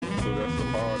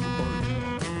hard work,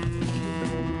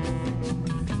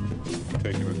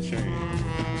 taking a chance.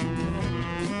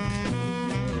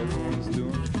 Everyone's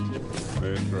doing it.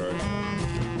 That's right.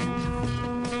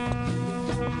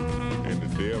 And the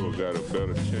devil got a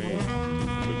better chance,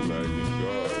 look like than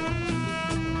God,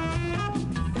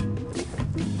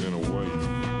 in a way.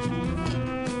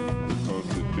 Because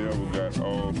the devil got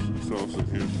all sorts of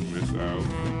instruments out.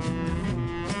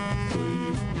 So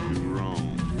you do wrong.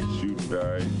 Shoot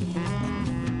dice,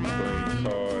 playing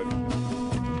cards,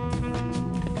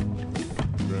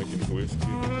 drinking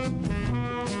whiskey.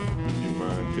 Your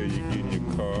mind tell you get in your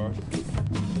car,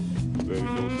 let it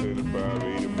go 75,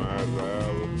 80 miles an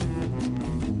hour,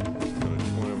 in a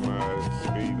 20-mile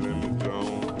speed limit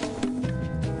zone.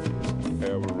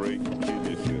 Have a rake and kill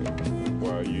yourself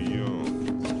while you're young.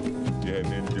 You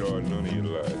hadn't enjoyed none of your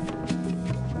life.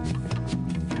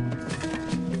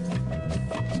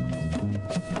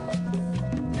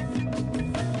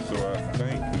 So I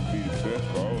think it'd be the best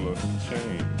for all of us to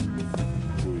change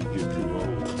before we get too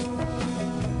old.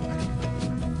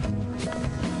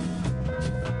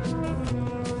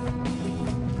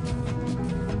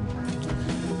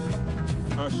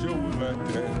 I sure would like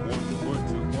to ask one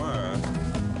question.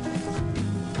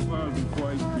 Why do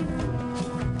white people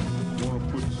want to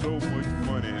put so much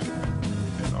money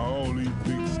in all these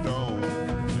big stones,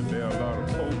 and there are a lot of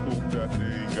poor folks out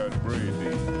there ain't got bread to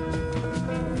eat?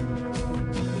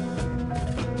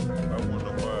 I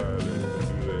wonder why they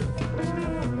do that.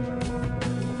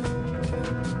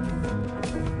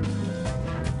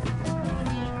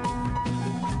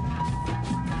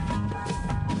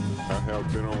 I have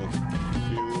been on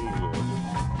fields or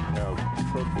have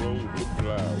truckloads of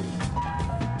flowers.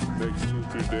 Next 2 or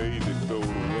 3 days they throw it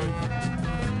away.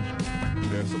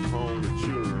 That's upon the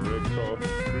children right across the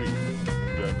street.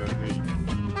 Got nothing to eat.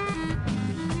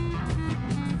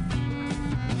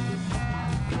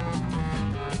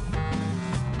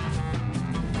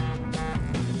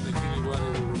 Think anybody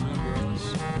will remember us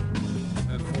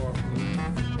that far from now?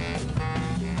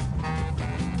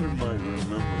 They might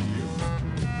remember you.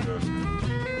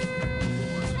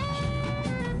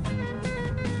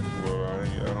 Well,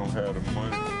 I don't have the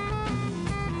money.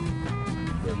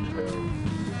 But you have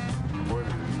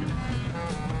money to get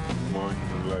a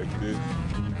monument like this.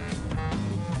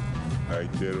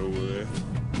 Like that over there.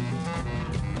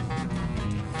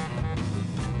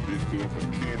 This goes for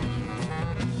Kennedy.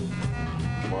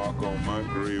 Mark on my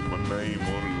grave, my name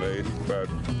on the last about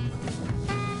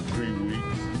 3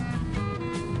 weeks.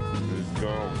 It's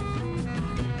gone.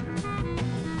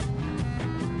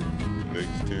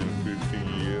 Next 10 or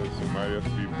 15 years, somebody else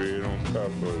be buried on top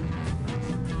of it.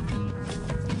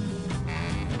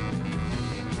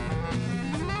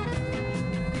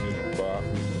 In a box.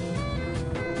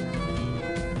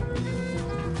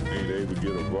 Ain't able to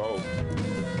get a vault.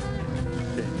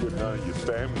 Can't put none of your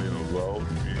family in a vault if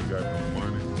you ain't got no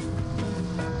money.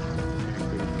 Can't put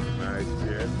them in a nice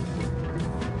jet.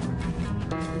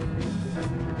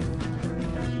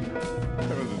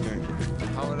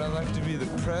 How would I like to be the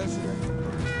president?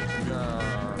 No.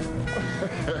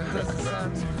 That doesn't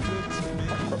sound too good to me.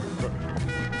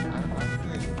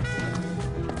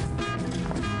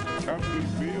 How many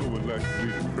Bill would like to be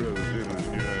the president of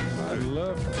the United States? I'd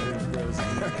love to be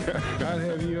president. I'd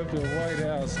have you up to the White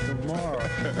House tomorrow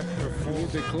before we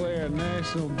declare a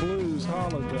national blues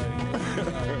holiday.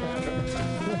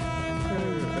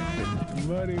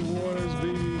 Muddy Waters,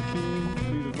 B.B. King,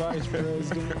 be the vice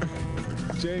president.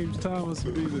 James Thomas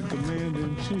will be the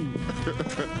commander-in-chief.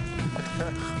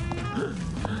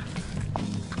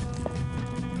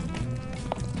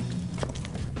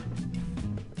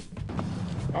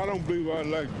 I don't believe I'd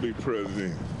like to be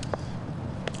president.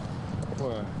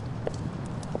 Why?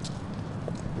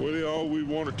 Well, they always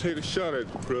want to take a shot at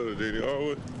the president. They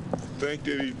always think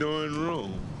that he's doing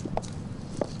wrong.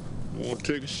 Want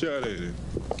to take a shot at him.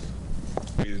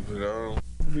 But I don't.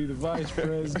 Be the vice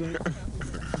president.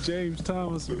 James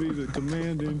Thomas will be the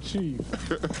commander-in-chief.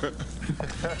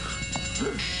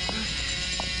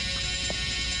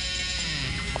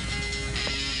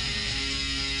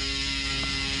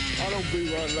 I don't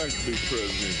believe I'd like to be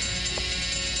president.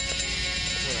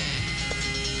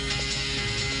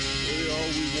 Well, they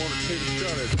always want to take a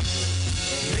shot at him.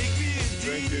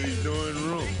 Think that he's doing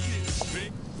wrong.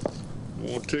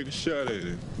 Want to take a shot at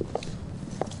him.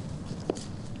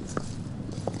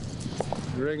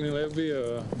 You reckon there'll be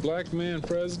a black man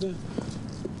president?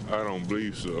 I don't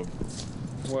believe so.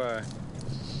 Why?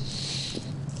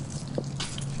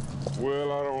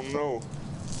 Well, I don't know.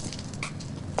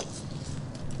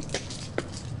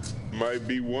 Might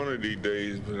be one of these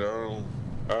days, but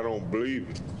I don't believe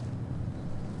it.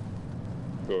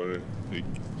 or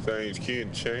things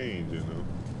can change, you know.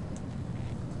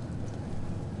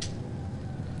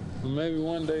 Well, maybe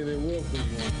one day they will put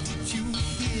you on. Did you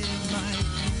hear my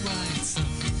white son?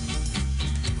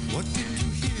 What did you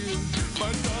hear,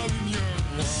 my darling young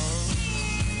one?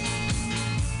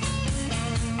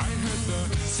 I heard the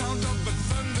sound of the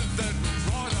thunder that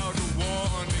brought out a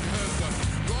warning. Heard the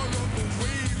roar of the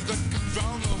waves that could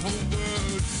drown the whole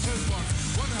world. Heard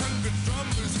 100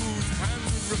 drummers whose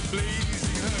hands were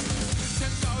blazing. Heard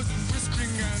 10,000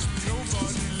 whispering and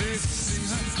nobody listening.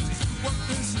 Heard one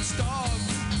person starved,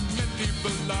 many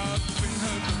were laughing.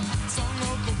 Heard the song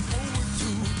of a poet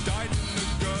who died in the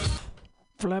gut.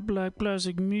 Flat Black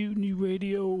Plastic Mutiny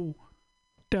Radio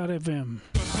 .fm.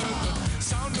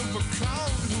 Sound of a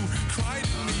clown who cried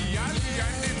in the alley,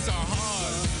 and it's a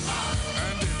hard,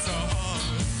 and it's a hard,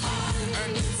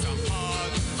 and it's a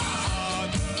hard,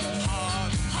 hard,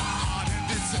 hard, hard, and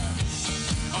it's a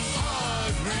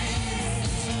hard rain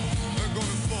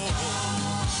gonna fall.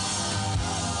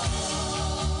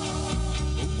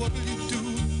 What'll you do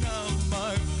now,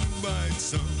 my blue-eyed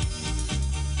son?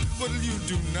 What'll you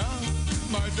do now,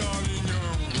 my darling young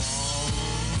one?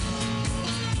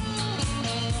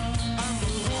 I'm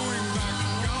going back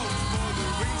out for the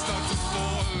rain starts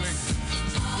falling.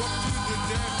 Up to the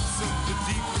depths of the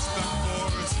deepest black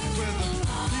forest, where the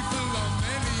people are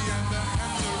many and the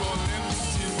hands are all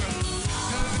empty. Where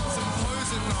pellets and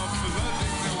poison are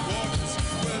flooding the waters,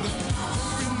 where the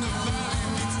hope in the valley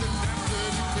meets the damn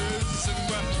dirty prison,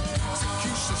 where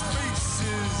execution's face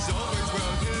is always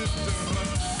well hidden, but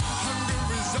hunger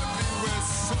is ugly, where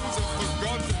souls are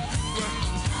forgotten, where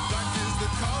black is the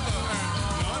color and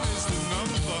none is the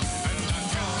number. And I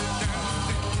tell it down,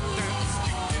 take it down,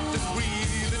 speak it and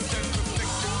breathe it and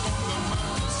reflect it on the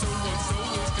mountain so our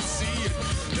souls can see it.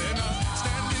 Then I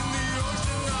stand in the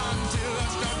ocean until I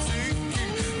start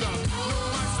sinking. Now, know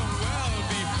my song well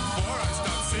before I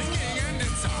start singing, and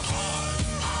it's a hard,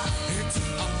 it's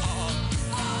a hard,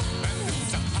 and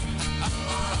it's a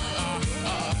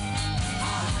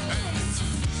and it's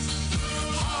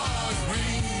hard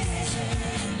rains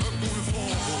are gonna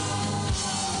fall,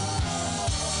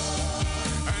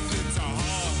 and it's a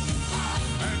hard,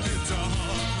 and it's a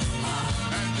hard,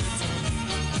 and it's a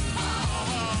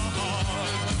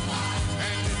hard,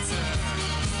 and it's a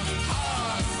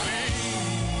hard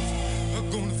rains are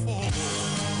gonna fall.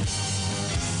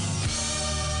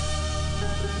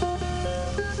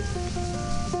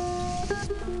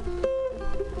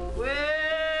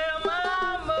 Well,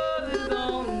 my mother's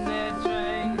on that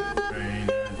train.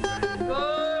 Go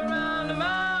around the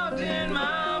mountain, my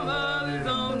mother's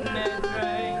on that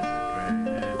train.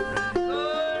 Go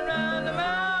around the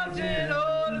mountain,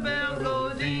 oh, the bells go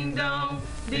ding dong,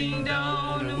 the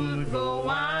wheels go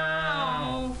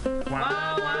wow,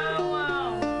 wow, wow,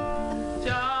 wow.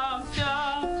 Chop,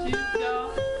 chop, shoot, chop,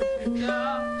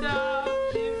 chop, chop,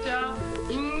 shoot, chop.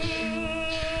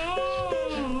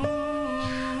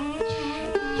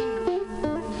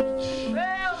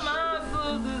 Well, my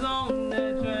sister's on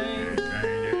that train.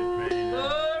 Go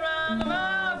around the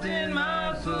mountain,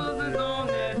 my sister's on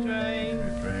that train.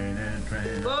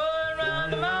 Go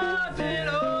around the mountain,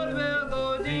 oh, the bells go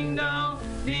ding dong,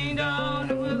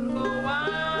 the wheels go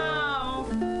wow,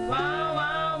 wow,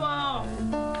 wow, wow.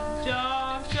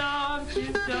 Chop, chop,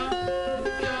 shoot, chop,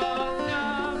 chop,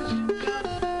 chop, shoot, chop.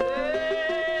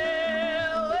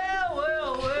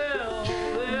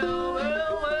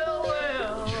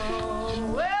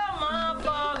 Well, my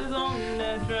father's on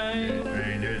that train.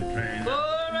 Go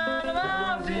around the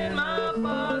mountain, my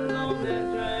father's on that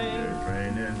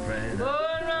train. Go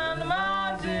around the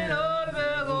mountain, oh, the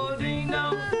bell go ding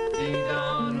dong,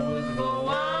 the wheels go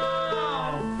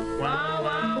wow, wow,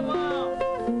 wow, wow.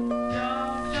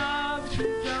 Chop, chop,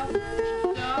 shoot, chop,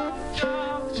 chop,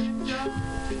 chop, shoot, chop,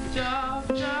 chop,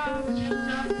 chop, shoot,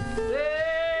 chop.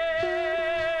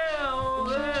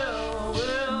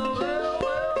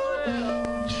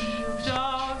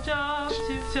 Chop, chop,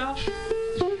 shoot, chop.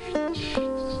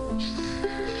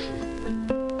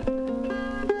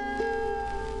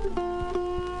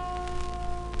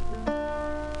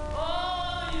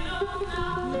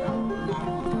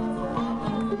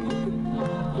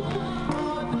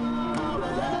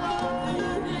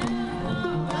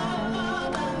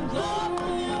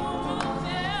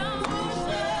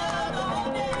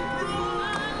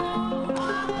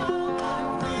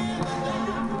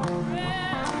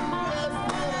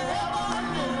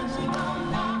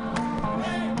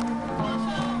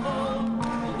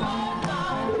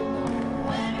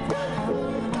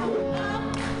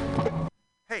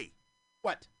 Hey,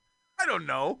 What? I don't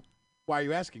know. Why are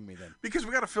you asking me then? Because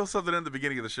we got to fill something in the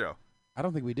beginning of the show. I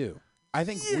don't think we do. I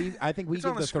think we It's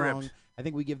give on a the throng. script. I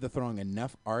think we give the throng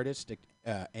enough artistic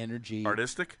energy,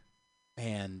 Artistic?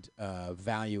 and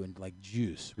value and like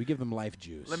juice. We give them life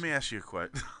juice. Let me ask you a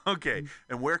question. Okay,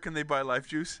 and where can they buy Life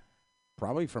Juice?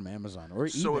 Probably from Amazon or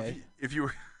So eBay. if you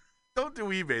were, don't do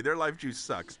eBay. Their Life Juice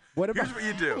sucks. What about Here's what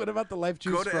you do. What about the life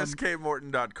juice? Go to from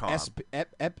skmorton.com.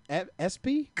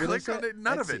 SP? Click on it.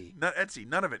 None of it. Etsy. Not Etsy.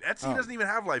 None of it. Etsy Oh. doesn't even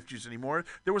have Life Juice anymore.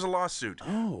 There was a lawsuit.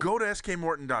 Oh. Go to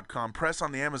skmorton.com. Press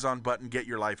on the Amazon button. Get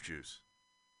your Life Juice.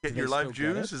 Get Do your they Life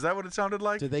still get Juice. it? Is that what it sounded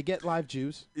like? Do they get live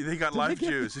juice? They got Do Life they get-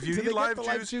 Juice. If you do need they get Live the Juice,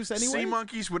 Live Juice anyway? Sea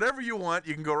Monkeys, whatever you want,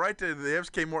 you can go right to the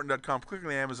skmorton.com, click on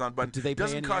the Amazon button. do they pay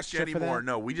Doesn't any cost you extra any for more. that?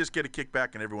 No, we just get a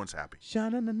kickback and everyone's happy.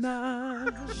 Sha-na-na-na.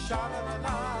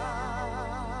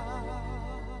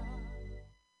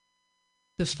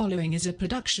 The following is a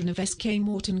production of SK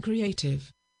Morton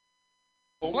Creative.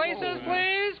 Places,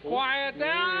 please. Quiet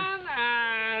down.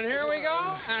 And here we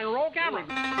go. And roll camera.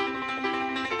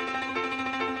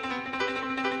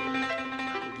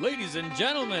 Ladies and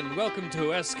gentlemen, welcome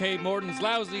to SK Morton's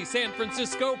Lousy San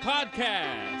Francisco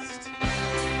podcast.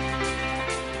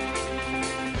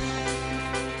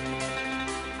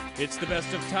 It's the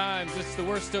best of times, it's the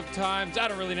worst of times. I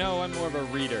don't really know, I'm more of a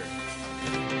reader.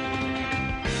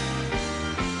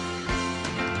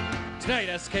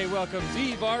 Tonight, SK welcomes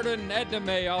Eve Arden, Edna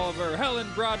Mae Oliver, Helen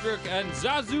Broderick, and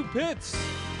Zazu Pitts.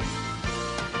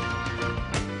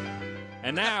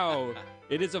 And now,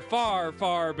 it is a far,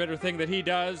 far better thing that he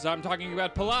does. I'm talking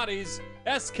about Pilates,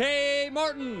 SK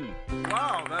Morton.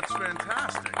 Wow, that's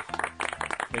fantastic.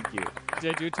 Thank you.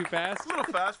 Did I do it too fast? A little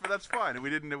fast, but that's fine. We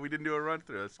didn't do a run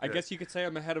through. I guess you could say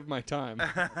I'm ahead of my time.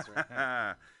 That's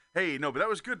right. Hey, no, but that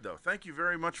was good though. Thank you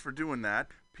very much for doing that.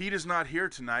 Pete is not here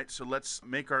tonight, so let's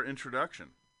make our introduction.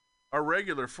 Our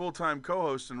regular full-time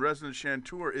co-host and resident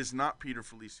chanteur is not Peter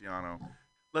Feliciano.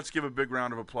 Let's give a big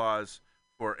round of applause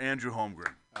for Andrew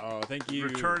Holmgren. Oh, thank you.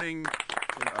 Returning,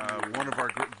 one of our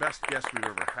best guests we've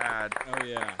ever had. Oh,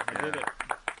 yeah. I did it.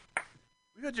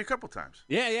 We've had you a couple times.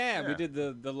 Yeah. We did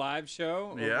the live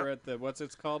show over at the what's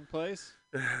it's called place.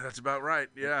 That's about right,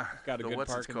 yeah. Got a good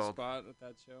what's parking it's called? spot at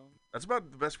that show. That's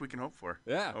about the best we can hope for.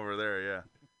 Yeah. Over there, yeah.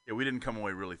 Yeah, we didn't come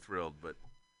away really thrilled, but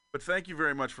thank you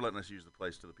very much for letting us use the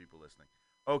place to the people listening.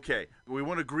 Okay, we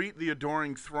want to greet the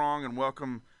adoring throng and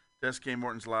welcome to SK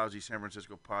Morton's Lousy San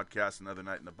Francisco podcast, Another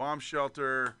Night in the Bomb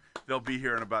Shelter. They'll be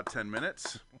here in about 10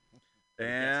 minutes.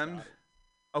 And,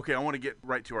 okay, I want to get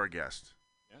right to our guest.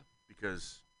 Yeah.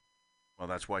 Because, well,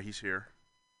 that's why he's here.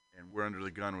 And we're under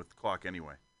the gun with the clock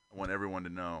anyway. I want everyone to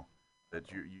know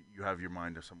that you have your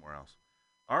mind somewhere else.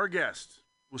 Our guest,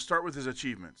 we'll start with his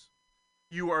achievements.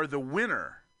 You are the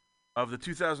winner of the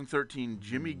 2013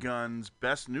 Jimmy Gunn's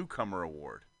Best Newcomer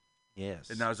Award. Yes.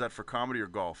 And now, is that for comedy or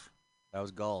golf? That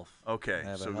was golf. Okay, I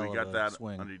have a so hell we of got a that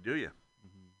swing. under you, do you?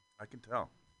 I can tell.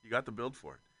 You got the build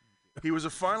for it. He was a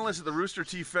finalist at the Rooster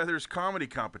T. Feathers comedy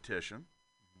competition.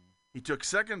 He took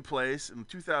second place in the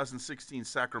 2016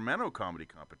 Sacramento comedy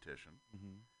competition.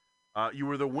 You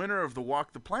were the winner of the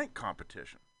Walk the Plank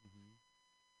competition.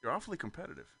 You're awfully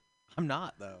competitive. I'm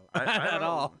not, though. I At don't know.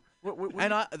 all. What-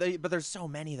 But there's so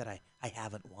many that I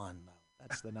haven't won, though.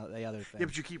 That's the other thing. Yeah,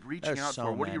 but you keep reaching There's out so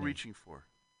for. What are you many. reaching for?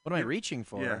 What am I reaching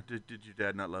for? Yeah. Did your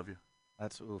dad not love you?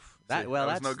 That's oof. See, that was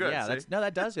That's no good, Yeah, see?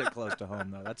 that does hit close to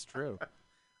home, though. That's true.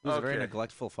 He was a very Okay.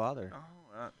 neglectful father.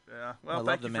 Oh, yeah. I Well, love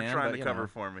thank the you for man, trying but, to you cover know.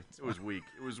 for me. It was weak.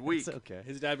 It was weak. It's okay.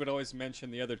 His dad would always mention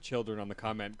the other children on the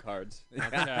comment cards.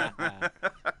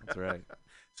 That's right.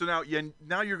 So now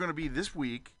you're going to be this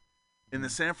week in the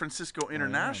San Francisco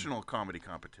International Comedy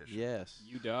Competition. Yes.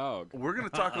 You dog. We're going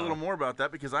to talk a little more about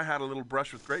that because I had a little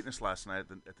brush with greatness last night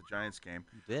at the Giants game.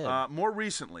 You did. More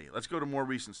recently, let's go to more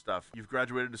recent stuff. You've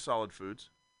graduated to Solid Foods,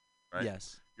 right?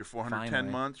 Yes. You're 410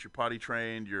 Finally. months. You're potty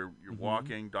trained. You're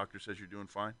walking. Doctor says you're doing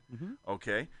fine.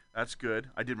 Okay, that's good.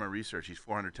 I did my research. He's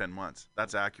 410 months.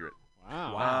 That's accurate.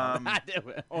 Wow.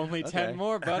 Only 10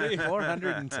 more, buddy.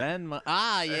 410 months.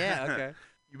 Ah, yeah, okay.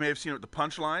 You may have seen it at the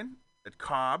Punchline, at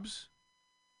Cobb's,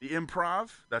 the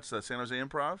Improv. That's the San Jose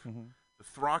Improv. The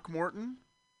Throckmorton,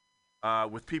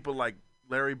 with people like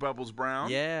Larry Bubbles Brown.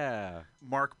 Yeah.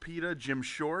 Mark Pita, Jim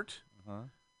Short,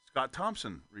 Scott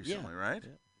Thompson recently, right? Yeah.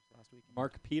 Last week.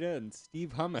 Mark Pita and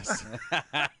Steve Hummus.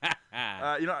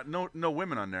 No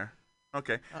women on there.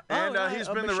 Okay. He's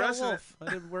been the Michelle resident. Wolf. I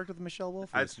did work with Michelle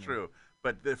Wolf. That's recently. true.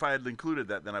 But if I had included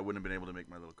that, then I wouldn't have been able to make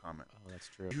my little comment. Oh, that's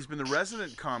true. He's been the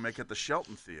resident comic at the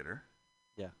Shelton Theater.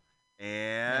 Yeah.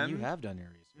 And you have done your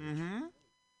research.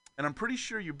 And I'm pretty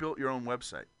sure you built your own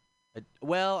website.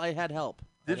 I had help.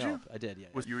 Did you? I did, yeah.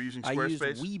 You were using I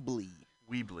Squarespace? used Weebly.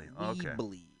 Weebly, okay.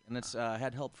 Weebly. And it's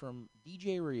had help from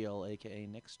DJ Real, a.k.a.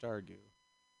 Nick Stargoo,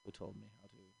 who told me how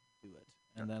to do it.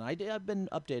 And then I've been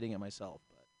updating it myself,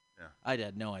 but I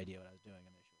had no idea what I was doing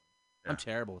initially. I'm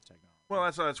terrible with technology. Well,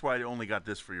 that's why I only got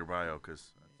this for your bio,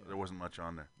 because there wasn't much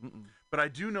on there. But I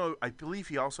do know, I believe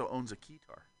he also owns a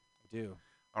keytar. I do.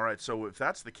 All right, so if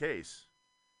that's the case,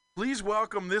 please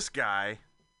welcome this guy,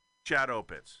 Chad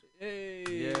Opitz.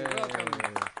 Hey, welcome.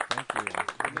 Thank you.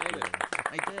 You made it.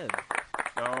 I did.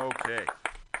 Okay.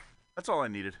 That's all I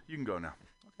needed. You can go now.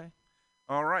 Okay.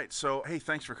 All right, so, hey,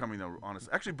 thanks for coming, though, honestly.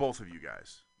 Actually, both of you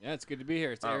guys. Yeah, it's good to be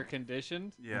here. It's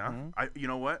air-conditioned. Yeah. You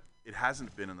know what? It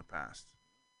hasn't been in the past.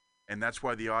 And that's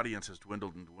why the audience has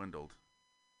dwindled and dwindled.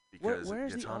 Because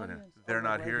where's it's the hot in audience? it. They're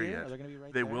not right here here? yet. Are they gonna be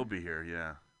right They there? will be here,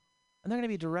 yeah. And they're going to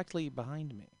be directly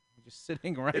behind me. Just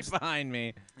sitting right behind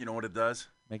me. You know what it does?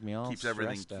 Make me all keeps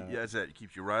everything. stressed out. Yeah, that's it. It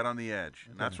keeps you right on the edge,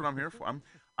 and that's what I'm here for.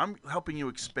 I'm helping you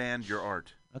expand your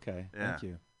art. Okay. Yeah. Thank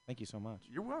you. Thank you so much.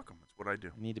 You're welcome. That's what I do.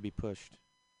 I need to be pushed.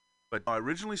 But I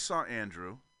originally saw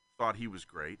Andrew, thought he was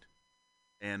great,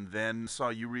 and then saw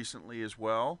you recently as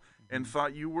well, and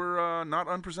thought you were not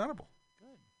unpresentable.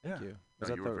 Good. Thank you. No, Was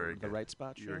that you were very the good. Right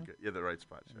Spot You were show? good. Yeah, the Right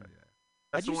Spot show. Yeah.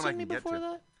 That's Had the you one I seen can me get before to.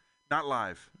 that? Not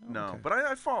live, no. okay. But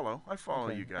I follow. I follow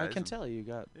Okay. you guys. I can and- tell you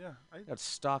got Yeah, got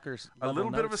stalkers. a level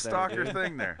little bit of a notes there, stalker dude.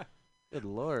 thing there. Good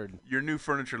Lord. Your new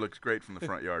furniture looks great from the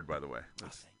front yard, by the way.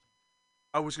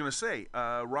 I was going to say,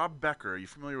 Rob Becker. Are you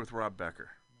familiar with Rob Becker?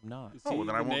 I'm not. Is Oh, he well,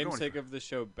 then I the won't go any namesake further. of the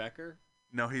show Becker?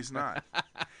 No, he's not.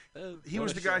 He What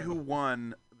was a the guy show. who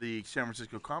won the San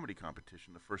Francisco Comedy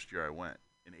Competition the first year I went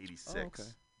in '86. Oh, okay.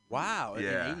 Wow.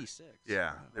 Yeah. In '86.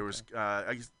 Yeah, Wow, there was.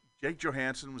 I guess Jake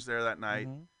Johansson was there that night.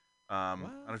 I don't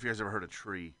know if you guys ever heard of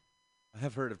Tree. I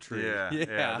have heard of Tree.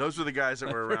 Yeah. Those were the guys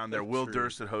that were I've around heard there. of Will Tree.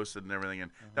 Durst had hosted and everything,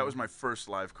 and that was my first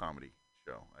live comedy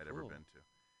show I'd ever Cool. been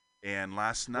to. And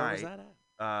last Where night, was that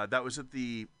at? that was at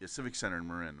the Civic Center in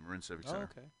Marin Civic Oh, Center.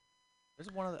 okay.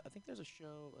 There's one of the. I think there's a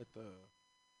show at the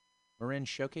Marin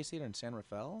Showcase Theater in San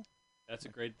Rafael. That's a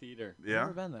great theater. Yeah,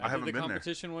 Never been there. I haven't did the been there.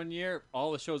 competition one year.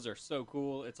 All the shows are so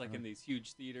cool. It's like in these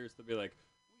huge theaters. They'll be like,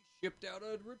 "We shipped out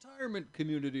a retirement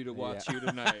community to watch you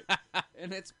tonight,"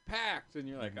 and it's packed. And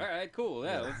you're like, "All right, cool.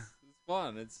 Yeah, it's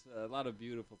fun. It's a lot of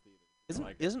beautiful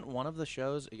theaters." Isn't one of the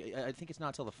shows? I think it's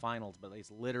not till the finals, but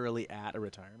it's literally at a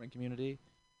retirement community.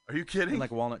 Are you kidding? In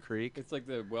like Walnut Creek. It's like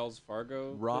the Wells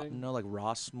Fargo thing? No, like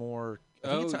Rossmore.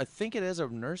 Oh. I think it is a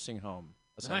nursing home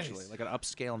essentially, Nice. like an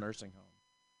upscale nursing home.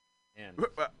 And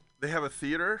They have a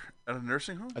theater at a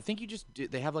nursing home? I think you just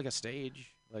they have like a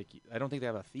stage. Like I don't think they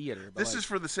have a theater. But This like, is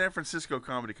for the San Francisco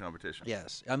Comedy Competition.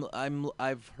 Yes,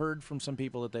 I've heard from some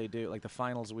people that they do like the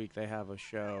finals week. They have a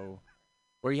show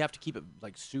where you have to keep it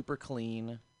like super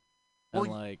clean,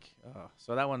 and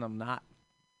so that one I'm not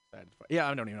excited for. Yeah,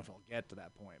 I don't even know if I'll get to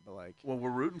that point, but like, Well, we're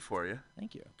rooting for you.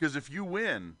 Thank you. Because if you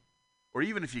win, or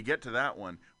even if you get to that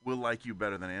one, we'll like you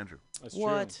better than Andrew. That's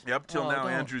What? true. Yeah, up till Oh, now,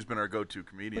 don't. Andrew's been our go-to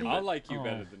comedian. I'll like you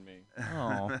better than me.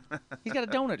 Oh, he's got a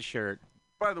donut shirt.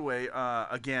 By the way,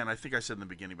 again, I think I said in the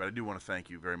beginning, but I do want to thank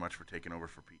you very much for taking over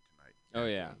for Pete tonight. Oh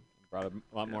yeah, brought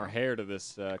a lot more hair to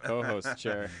this co-host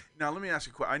chair. Now, let me ask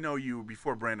you a question. I know you,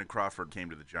 before Brandon Crawford came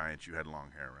to the Giants, you had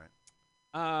long hair, right?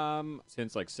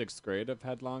 Since like 6th grade, I've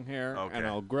had long hair, Okay. and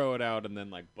I'll grow it out and then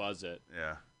like buzz it.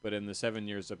 Yeah. But in the 7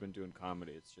 years I've been doing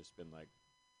comedy, it's just been like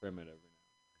trim it every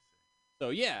now. So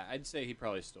yeah, I'd say he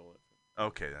probably stole it.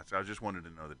 Okay, I just wanted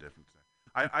to know the difference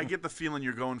there. I get the feeling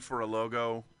you're going for a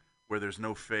logo where there's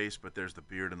no face, but there's the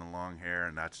beard and the long hair,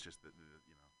 and that's just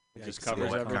It just covers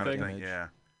silhouette kind of everything. thing. Yeah.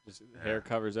 Just hair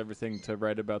covers everything to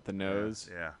right about the nose.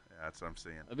 Yeah, that's what I'm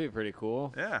seeing. That'd be pretty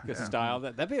cool. Yeah, Good yeah. style.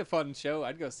 That'd be a fun show.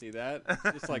 I'd go see that.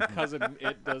 Just like Cousin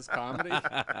It does comedy.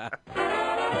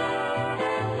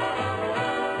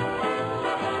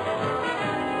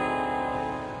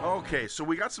 Okay, so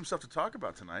we got some stuff to talk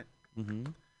about tonight.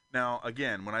 Mm-hmm. Now,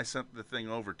 again, when I sent the thing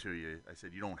over to you, I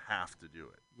said you don't have to do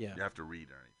it. Yeah. You have to read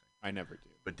or anything. I never do.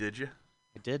 But did you?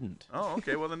 I didn't. Oh,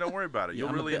 okay. Well, then don't worry about it. Yeah, You'll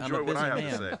I'm a really bu- I'm a enjoy what I have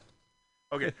busy to man. say.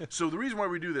 Okay, so the reason why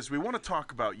we do this, we want to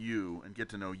talk about you and get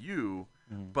to know you,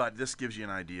 but this gives you an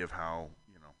idea of how,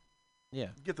 Yeah.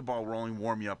 get the ball rolling,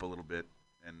 warm you up a little bit,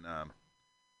 and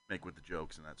make with the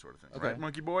jokes and that sort of thing. Okay. Right,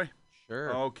 Monkey Boy?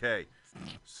 Sure. Okay.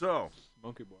 So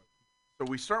Monkey Boy. So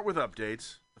we start with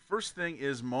updates. The first thing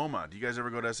is MoMA. Do you guys ever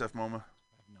go to SF MoMA?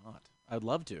 I've not. I'd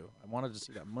love to. I wanted to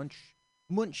see that Munch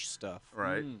stuff.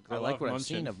 Right. I like what I've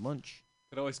seen of Munch.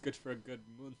 Could always good for a good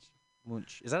munch.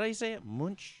 Munch. Is that how you say it?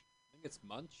 Munch? I think it's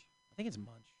munch. I think it's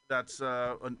Munch. That's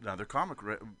another comic.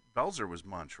 Belzer was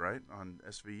Munch, right, on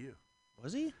SVU.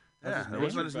 Was he? Yeah. That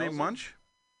was his Wasn't that name? his name, Belzer? Munch?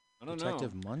 I don't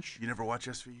Detective know. Munch? You never watch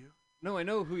SVU? No, I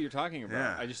know who you're talking about.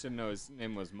 Yeah. I just didn't know his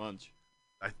name was Munch.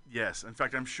 Yes. In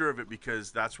fact, I'm sure of it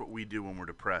because that's what we do when we're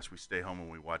depressed. We stay home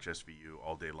and we watch SVU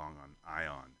all day long on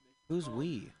Ion. Who's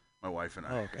we? My wife and I.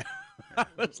 Oh, okay.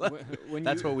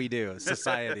 That's what we do,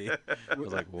 society. I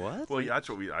was like, what? Well, yeah, that's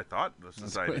what I thought the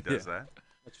society does that.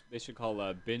 They should call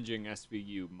binging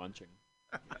SVU munching.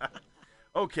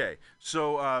 Okay,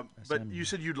 so, but you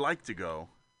said you'd like to go.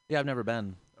 Yeah, I've never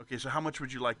been. Okay, so how much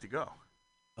would you like to go?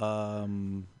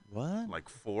 What? Like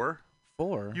 4?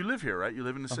 4? You live here, right? You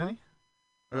live in the city?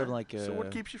 I live like so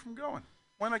what keeps you from going?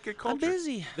 Why not get culture? I'm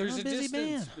busy. There's I'm a busy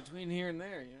distance man. between here and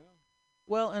there, you know?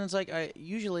 Well, and it's like I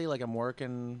usually I'm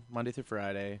working Monday through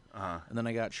Friday, and then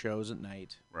I got shows at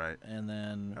night. Right. And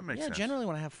then that makes sense. Generally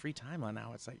when I have free time on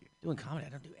now, it's like doing comedy. I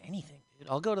don't do anything, dude.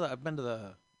 I'll go to I've been to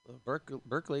the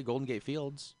Berkeley Golden Gate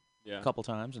Fields a couple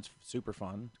times. It's super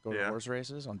fun to go to horse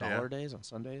races on dollar days on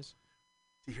Sundays.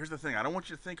 See, here's the thing. I don't want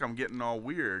you to think I'm getting all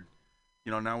weird,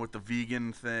 now with the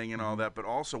vegan thing and all that. But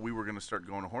also, we were going to start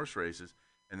going to horse races,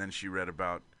 and then she read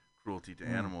about cruelty to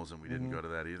animals, and we didn't go to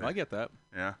that either. I get that.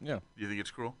 Yeah? Yeah. Do you think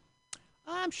it's cruel?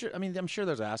 I'm sure. I mean, I'm sure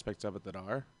there's aspects of it that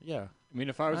are. Yeah. I mean,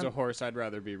 if I was a horse, I'd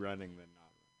rather be running than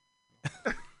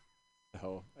not.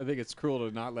 So I think it's cruel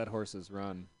to not let horses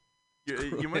run.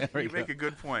 You make a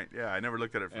good point. Yeah, I never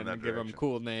looked at it from that direction. And give them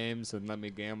cool names and let me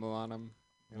gamble on them.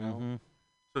 You know?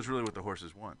 So it's really what the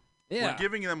horses want. Yeah. We're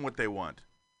giving them what they want.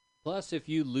 Plus, if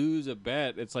you lose a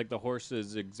bet, it's like the horse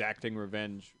is exacting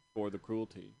revenge for the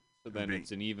cruelty. So then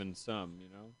it's an even sum,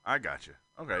 I got you.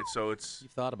 Okay, so it's...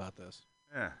 You've thought about this.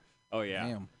 Yeah. Oh, yeah.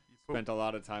 Damn. Spent a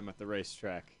lot of time at the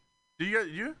racetrack. Do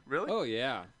you? Really? Oh,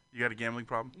 yeah. You got a gambling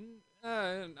problem?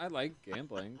 I like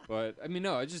gambling, but, I mean,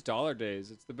 no, it's just dollar days.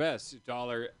 It's the best.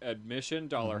 $1 admission,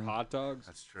 $1 hot dogs.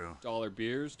 That's true. $1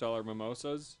 beers, $1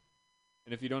 mimosas.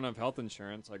 And if you don't have health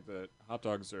insurance, like the hot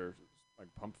dogs are like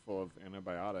pumped full of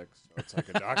antibiotics. So it's like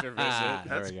a doctor visit.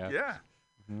 There we go. Yeah.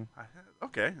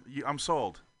 Okay, I'm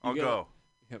sold. I'll go.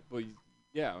 Yeah, well,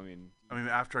 yeah, I mean,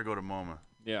 after I go to MoMA.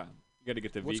 Yeah, you got to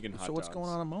get the vegan hot dogs. So what's going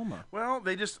on at MoMA? Well,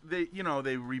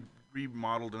 they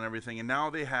remodeled and everything, and now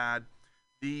they had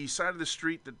the side of the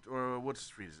street that, what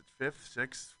street is it? 5th,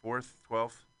 6th, 4th,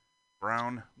 12th,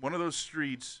 Brown. One of those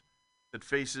streets that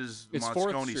faces the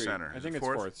Moscone Center. I think it's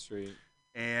 4th Street.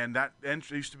 And that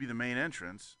used to be the main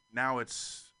entrance. Now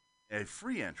it's a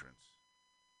free entrance.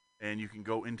 And you can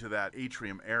go into that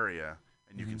atrium area,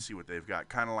 and you can see what they've got.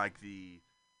 Kind of like the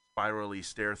spirally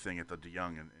stair thing at the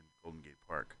DeYoung in Golden Gate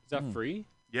Park. Is that free?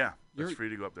 Yeah, it's free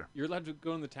to go up there. You're allowed to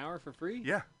go in the tower for free?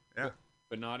 Yeah.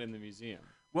 But not in the museum.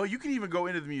 Well, you can even go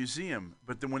into the museum,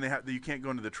 but then when you can't go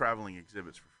into the traveling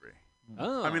exhibits for free.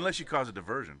 Oh. I mean, unless you cause a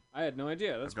diversion. I had no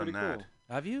idea. That's I've done pretty that. cool.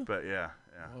 Have you? But yeah.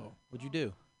 Whoa. What'd you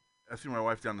do? I threw my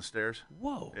wife down the stairs.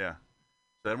 Whoa. Yeah.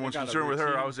 So everyone's concerned with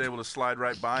her. I was able to slide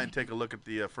right by and take a look at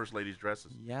the First Lady's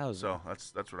dresses. Yeah. So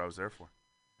that's what I was there for.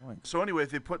 Thanks. So anyway,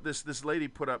 they put this lady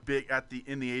put up big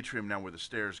in the atrium now where the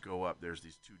stairs go up. There's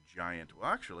these two giant.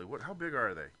 Well, actually, how big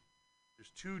are they?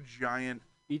 There's two giant.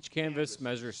 Each canvas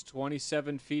measures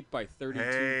 27 feet by 32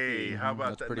 feet. Hey, how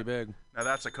about that? That's pretty big. Now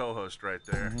that's a co-host right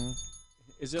there.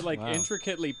 Is it like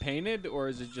intricately painted, or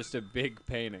is it just a big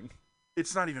painting?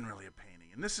 It's not even really a painting,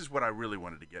 and this is what I really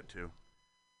wanted to get to.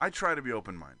 I try to be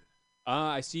open-minded.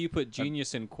 I see you put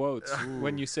genius in quotes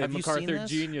when you say Have MacArthur you seen this?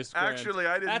 Genius Grant. Actually,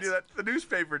 I didn't do that. The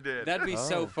newspaper did. That'd be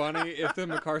so funny if the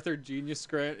MacArthur Genius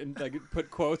Grant and like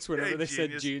put quotes whenever they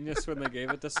said genius when they gave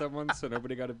it to someone, so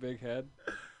nobody got a big head.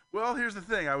 Well, here's the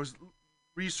thing. I was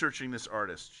researching this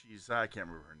artist. I can't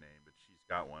remember her name, but she's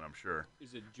got one, I'm sure.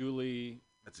 Is it Julie?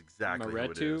 That's exactly who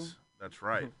it Moretu? is. That's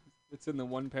right. It's in the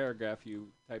one paragraph you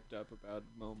typed up about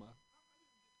MoMA.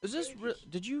 Is this?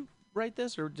 Did you write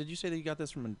this, or did you say that you got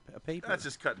this from a paper? That's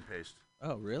just cut and paste.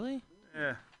 Oh, really?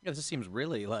 Yeah. Yeah. This seems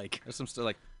really like there's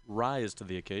some rise to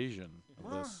the occasion of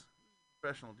this.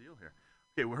 Professional deal here.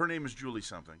 Okay. Well, her name is Julie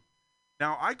something.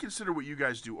 Now, I consider what you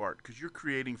guys do art because you're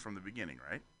creating from the beginning,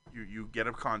 right? You get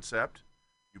a concept,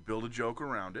 you build a joke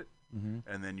around it,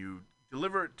 and then you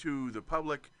deliver it to the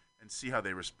public and see how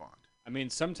they respond. I mean,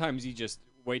 sometimes you just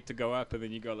wait to go up, and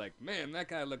then you go like, man, that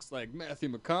guy looks like Matthew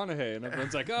McConaughey, and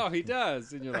everyone's like, oh, he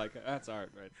does, and you're like, that's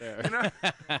art right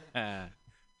there.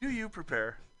 Do you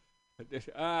prepare? I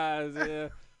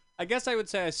guess I would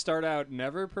say I start out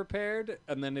never prepared,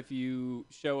 and then if you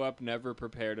show up never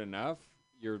prepared enough,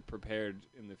 you're prepared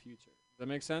in the future. Does that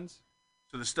make sense?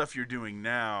 So the stuff you're doing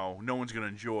now, no one's going to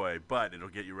enjoy, but it'll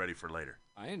get you ready for later.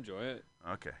 I enjoy it.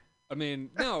 Okay. I mean,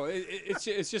 no, it's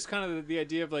just kind of the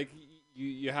idea of like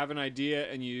you have an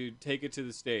idea and you take it to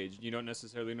the stage. You don't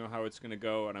necessarily know how it's going to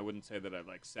go, and I wouldn't say that I've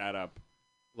like sat up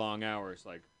long hours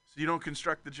like. So you don't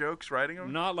construct the jokes, writing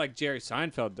them? Not like Jerry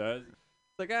Seinfeld does.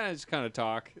 It's like I just kind of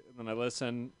talk, and then I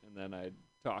listen, and then I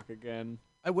talk again.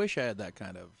 I wish I had that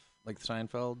kind of like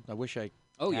Seinfeld. I wish I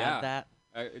Oh, had yeah. that.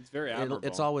 It's very admirable.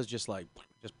 It's always just like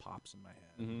just pops in my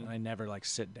head, Mhm. and I never like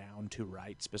sit down to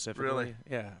write specifically. Really?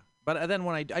 Yeah. But then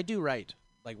when I do write,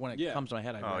 like when it Yeah. comes to my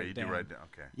head, I Oh, write you it do down. write down.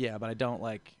 Okay. Yeah, but I don't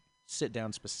like sit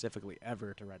down specifically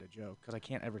ever to write a joke because I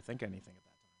can't ever think of anything at that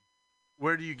time.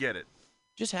 Where do you get it?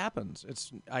 Just happens.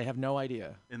 I have no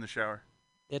idea. In the shower?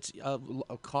 It's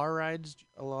car rides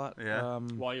a lot. Yeah.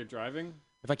 While you're driving?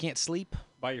 If I can't sleep.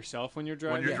 By yourself when you're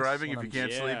driving? When you're Yes, driving, when if you I'm-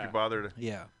 can't sleep, you bother to.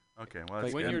 Yeah. Okay. Well,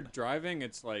 that's when good. you're driving,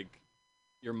 it's like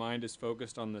your mind is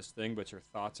focused on this thing, but your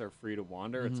thoughts are free to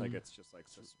wander. It's like Mhm. it's just like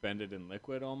suspended in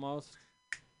liquid almost.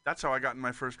 That's how I got in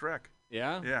my first wreck.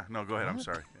 Yeah? Yeah. No, go ahead. I'm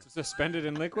sorry. Suspended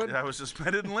in liquid? I was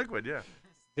suspended in liquid. Yeah.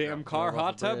 Damn car Roll off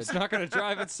hot the tub's bridge. not going to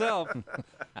drive itself.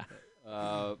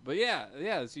 But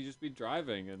yeah, so you just be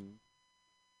driving and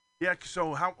Yeah.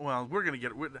 So how? Well, we're gonna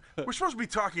get. We're supposed to be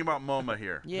talking about MoMA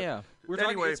here. Yeah. we're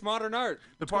talking Anyway, it's modern art.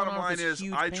 The What's going bottom on with line this is,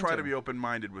 huge I try to painting? be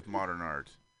open-minded with modern art,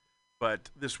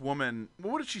 but this woman.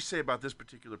 Well, what did she say about this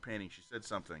particular painting? She said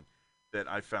something that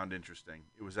I found interesting.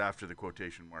 It was after the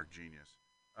quotation mark genius.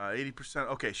 80%.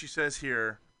 Okay, she says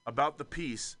here about the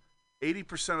piece.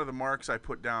 80% of the marks I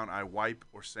put down, I wipe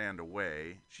or sand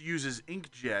away. She uses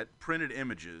inkjet printed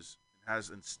images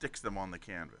and sticks them on the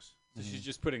canvas. So she's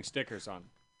just putting stickers on.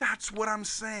 That's what I'm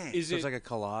saying. Is So it's it? like a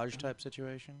collage type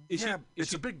situation. Is yeah, she,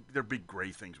 it's a big. They're big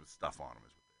gray things with stuff on them.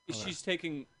 Is she's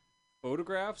taking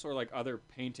photographs or like other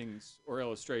paintings or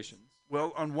illustrations?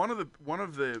 Well, on one of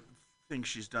the things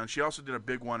she's done, she also did a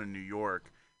big one in New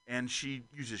York, and she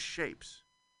uses shapes.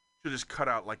 She'll just cut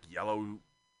out like yellow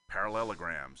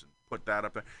parallelograms and put that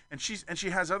up there. And she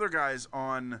has other guys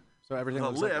on So everything the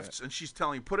looks like lifts, and she's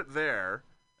telling put it there,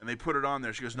 and they put it on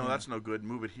there. She goes, no, that's no good.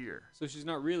 Move it here. So she's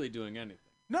not really doing anything.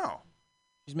 No,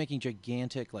 She's making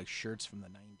gigantic like shirts from the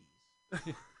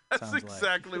 90s. that's Sounds like.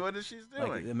 exactly what she's doing.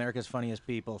 Like America's Funniest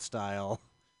People style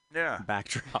yeah.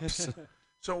 backdrops.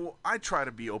 So I try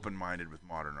to be open-minded with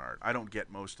modern art. I don't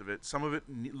get most of it. Some of it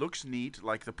looks neat,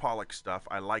 like the Pollock stuff.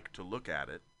 I like to look at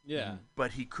it. Yeah.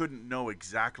 But he couldn't know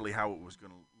exactly how it was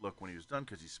going to look when he was done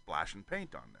because he's splashing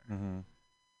paint on there. Mm-hmm.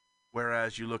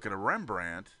 Whereas you look at a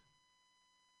Rembrandt,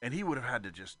 and he would have had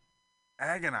to just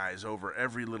agonize over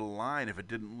every little line if it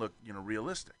didn't look,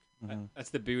 realistic. Mm-hmm. That's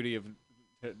the beauty of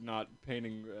not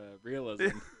painting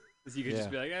realism. Is you could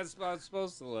just be like, that's how it's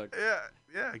supposed to look.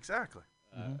 Yeah, exactly.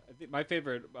 I think my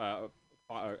favorite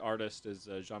artist is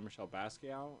Jean-Michel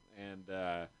Basquiat, and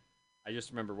I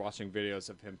just remember watching videos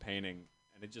of him painting,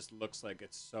 and it just looks like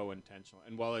it's so intentional.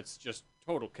 And while it's just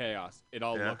total chaos, it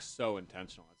all looks so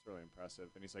intentional. It's really impressive.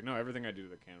 And he's like, no, everything I do to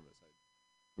the canvas, I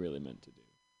really meant to do.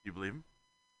 You believe him?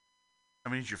 I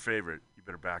mean, he's your favorite. You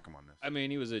better back him on this. I mean,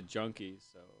 he was a junkie,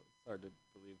 so it's hard to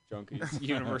believe junkies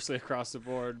universally across the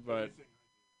board, but...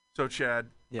 So, Chad,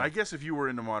 Yeah. I guess if you were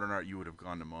into modern art, you would have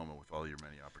gone to MoMA with all your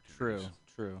many opportunities.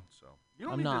 True. So you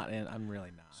don't I'm need not, to, and I'm really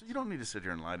not. So you don't need to sit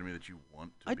here and lie to me that you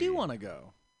want to. I do want to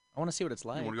go. I want to see what it's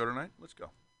like. You want to go tonight? Let's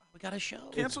go. We got a show.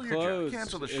 Cancel it's your closed.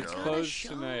 Cancel the show. It's closed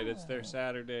tonight. It's their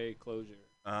Saturday closure.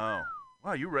 Oh,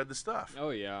 wow! You read the stuff.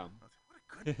 Oh, yeah.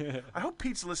 What a good. I hope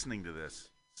Pete's listening to this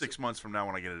 6 months from now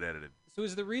when I get it edited. So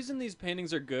is the reason these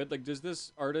paintings are good, like, does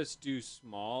this artist do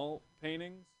small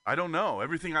paintings? I don't know.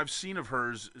 Everything I've seen of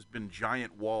hers has been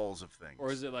giant walls of things.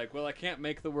 Or is it like, well, I can't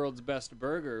make the world's best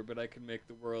burger, but I can make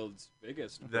the world's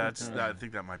biggest That's. burger? I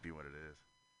think that might be what it is.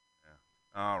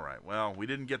 Yeah. All right. Well, we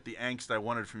didn't get the angst I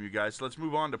wanted from you guys, so let's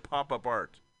move on to pop-up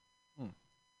art.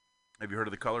 Have you heard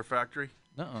of the Color Factory?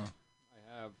 Uh-uh.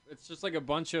 I have. It's just like a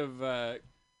bunch of,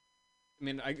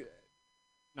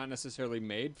 not necessarily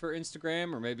made for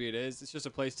Instagram, or maybe it is. It's just a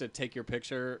place to take your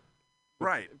picture.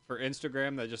 Right. For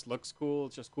Instagram that just looks cool.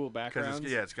 It's just cool backgrounds.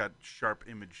 It's got sharp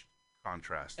image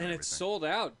contrast. And everything. it's sold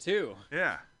out, too.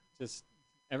 Yeah. Just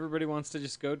everybody wants to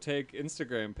just go take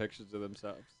Instagram pictures of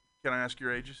themselves. Can I ask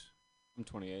your ages? I'm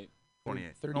 28.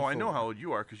 28. 34. Oh, I know how old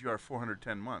you are because you are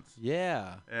 410 months.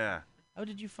 Yeah. Yeah. How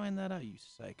did you find that out, you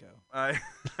psycho?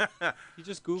 You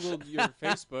just Googled your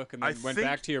Facebook and then went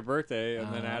back to your birthday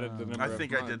and then added the number I of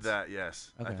think months. I did that,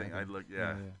 yes. Okay, I think okay. I looked,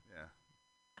 yeah.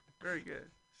 Very good.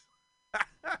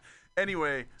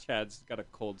 Anyway. Chad's got a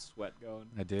cold sweat going.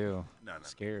 I do. No.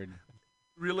 Scared.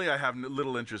 Really, I have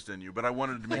little interest in you, but I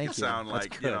wanted to make Thank it you. sound That's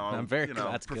like, good. I'm very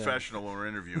that's good. professional when we're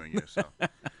interviewing you. So,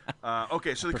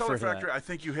 okay, so the Color prefer that. Factory, I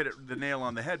think you hit the nail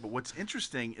on the head. But what's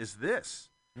interesting is this.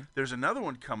 There's another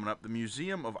one coming up, the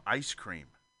Museum of Ice Cream.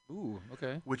 Ooh,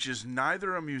 okay. Which is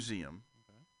neither a museum,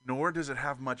 nor does it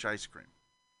have much ice cream.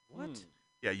 What?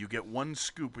 Yeah, you get one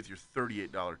scoop with your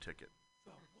 $38 ticket.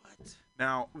 What?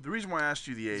 Now, the reason why I asked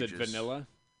you the Is ages... it vanilla?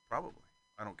 Probably.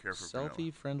 I don't care for vanilla.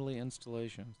 Selfie-friendly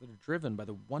installations that are driven by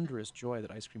the wondrous joy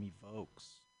that ice cream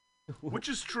evokes. Which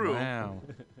is true. Wow.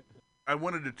 I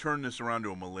wanted to turn this around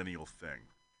to a millennial thing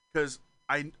because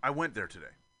I went there today.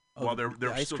 Oh, While the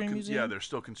they're ice still cream museum? yeah, they're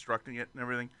still constructing it and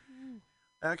everything.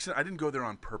 Actually, I didn't go there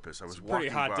on purpose. I was It's a pretty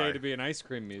walking hot by. day to be an ice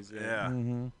cream museum. Yeah.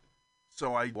 Mm-hmm.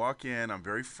 So I walk in. I'm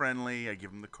very friendly. I give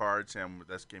them the card. Say I'm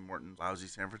with SK Morton's Lousy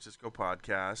San Francisco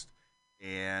podcast,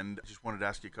 and I just wanted to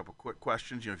ask you a couple quick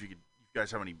questions. You know, if you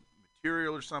guys have any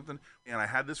material or something. And I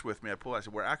had this with me. I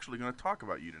said, we're actually going to talk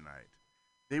about you tonight.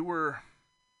 They were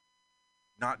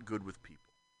not good with people.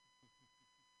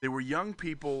 They were young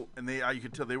people, and you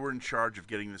could tell they were in charge of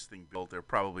getting this thing built. They're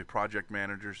probably project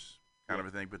managers, kind of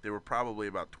a thing, but they were probably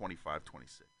about 25,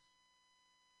 26.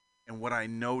 And what I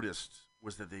noticed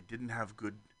was that they didn't have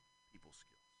good people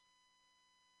skills.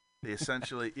 They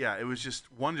essentially, it was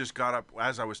just, one just got up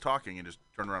as I was talking and just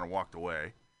turned around and walked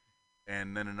away.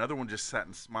 And then another one just sat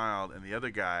and smiled, and the other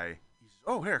guy, he says,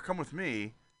 "Oh, here, come with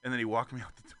me." And then he walked me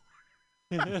out the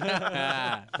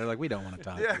door. They're like, we don't want to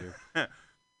talk to you.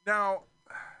 Now,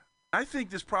 I think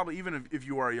this probably, even if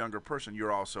you are a younger person,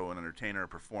 you're also an entertainer, a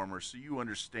performer, so you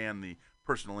understand the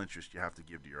personal interest you have to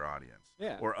give to your audience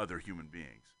or other human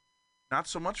beings. Not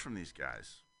so much from these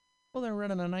guys. Well, they're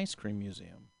running an ice cream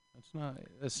museum. That's not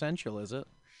essential, is it?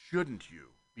 Shouldn't you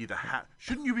be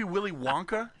Shouldn't you be Willy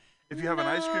Wonka if you have an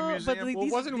ice cream museum? Well,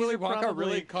 wasn't Willy Wonka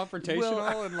really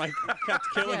confrontational and like kept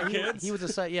killing kids? He was a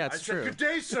it's true. I said, "Good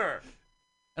day, sir."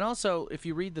 And also, if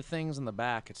you read the things in the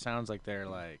back, it sounds like they're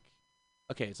like,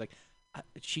 okay, it's like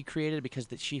she created it because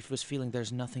she was feeling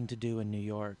there's nothing to do in New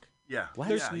York. Yeah. What?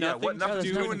 There's nothing to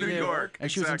do in New York.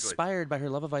 And she was inspired by her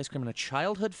love of ice cream and a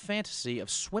childhood fantasy of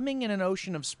swimming in an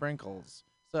ocean of sprinkles.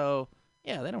 So,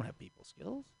 yeah, they don't have people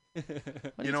skills.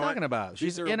 What are you talking about?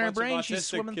 She's in her brain. She's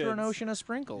swimming through an ocean of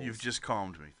sprinkles. You've just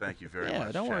calmed me. Thank you very much.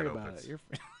 Yeah, don't worry about it. You're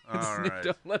all right.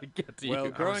 Don't let it get to you. Well,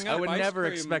 growing up, I would ice never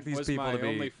cream expect these was people my to be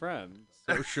only friend.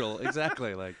 social.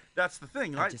 Exactly. Like that's the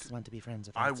thing. I just want to be friends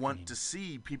with I ice want cream. to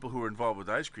see people who are involved with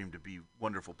ice cream to be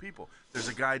wonderful people. There's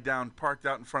a guy parked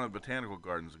out in front of the Botanical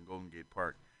Gardens in Golden Gate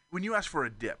Park. When you ask for a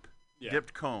dipped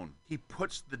cone, he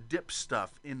puts the dip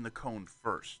stuff in the cone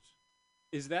first.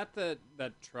 Is that that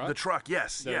truck? The truck,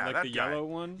 yes. Like that the guy. yellow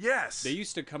one? Yes. They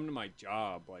used to come to my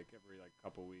job like every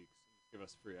couple weeks and give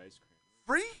us free ice cream.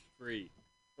 Free? Free.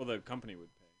 Well, the company would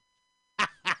pay.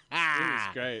 It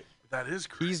was great. That is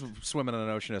great. He's swimming in an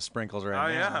ocean of sprinkles right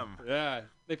now. I am. Yeah.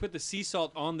 They put the sea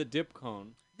salt on the dip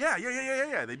cone.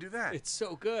 Yeah. They do that. It's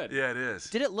so good. Yeah, it is.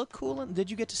 Did it look cool? Did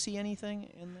you get to see anything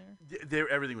in there?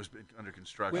 Everything was under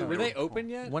construction. Wait, were they open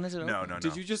yet? When is it open? No.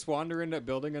 Did you just wander into a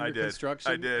building under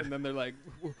construction? I did. And then they're like,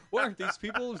 "Why aren't these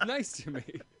people nice to me?"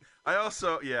 I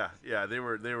also, they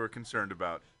were concerned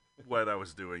about what I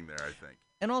was doing there, I think.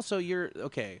 And also,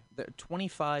 the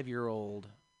 25-year-old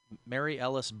Mary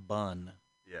Ellis Bunn.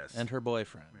 Yes. And her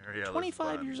boyfriend. Mary Ellis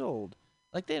 25 Bunn. years old.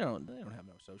 Like they don't have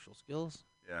no social skills.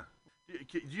 Yeah.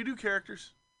 Do you do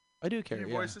characters? I do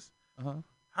characters. Voices? Uh-huh.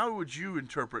 How would you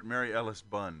interpret Mary Ellis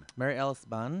Bunn? Mary Ellis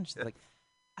Bunn? She's like,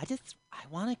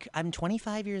 I'm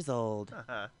 25 years old,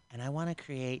 and I want to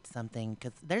create something,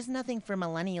 because there's nothing for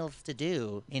millennials to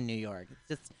do in New York. It's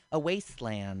just a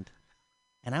wasteland.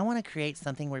 And I want to create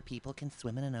something where people can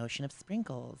swim in an ocean of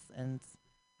sprinkles. And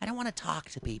I don't want to talk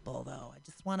to people, though. I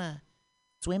just want to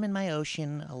swim in my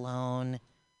ocean alone,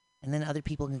 and then other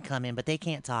people can come in, but they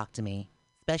can't talk to me,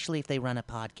 especially if they run a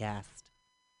podcast.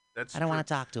 I don't want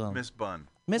to talk to them. Miss Bunn.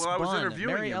 Miss Bunn. I was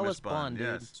interviewing Mary you, Ellis Miss Bunn, dude.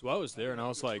 yes. So I was there, and I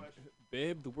was like,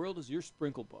 "Babe, the world is your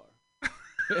sprinkle bar."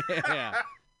 Yeah.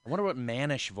 I wonder what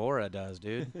Manish Vora does,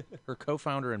 dude. Her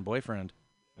co-founder and boyfriend.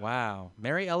 Wow.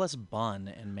 Mary Ellis Bunn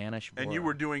and Manish Vora. And you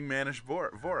were doing Manish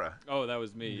Vora. Oh, that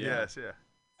was me. Yeah. Yes, yeah.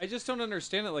 I just don't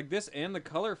understand it. Like this and the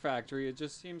Color Factory, it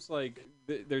just seems like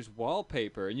there's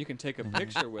wallpaper, and you can take a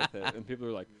picture with it, and people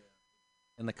are like.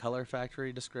 In the Color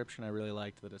Factory description, I really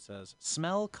liked that it says,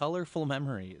 "Smell colorful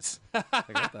memories." Like,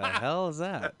 what the hell is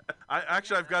that?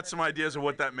 I've got some ideas of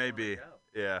what that may be.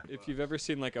 Yeah. If you've ever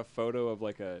seen like a photo of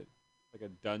like a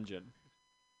dungeon,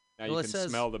 now Well, you it can says-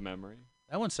 smell the memory.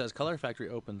 That one says Color Factory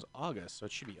opens August, so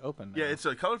it should be open now. Yeah, it's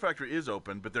a Color Factory is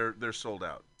open, but they're sold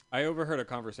out. I overheard a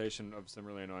conversation of some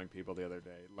really annoying people the other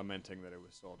day lamenting that it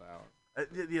was sold out.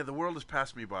 The world has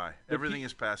passed me by. Everything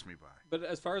has passed me by. But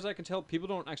as far as I can tell, people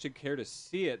don't actually care to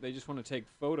see it. They just want to take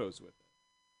photos with it.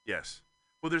 Yes.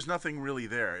 Well, there's nothing really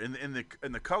there. In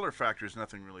the Color Factory, there's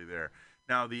nothing really there.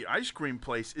 Now, the ice cream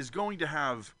place is going to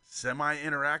have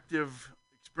semi-interactive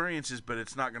experiences, but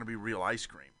it's not going to be real ice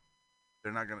cream.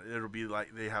 They're not going to. It'll be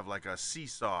like they have like a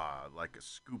seesaw, like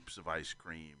scoops of ice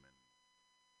cream.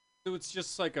 So it's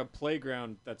just like a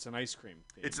playground that's an ice cream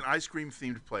theme. It's an ice cream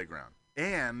themed playground,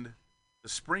 and the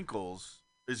sprinkles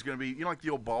is going to be like the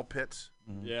old ball pits.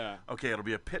 Mm-hmm. Yeah. Okay, it'll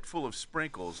be a pit full of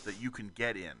sprinkles that you can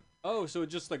get in. Oh, so it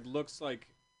just like looks like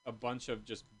a bunch of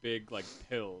just big like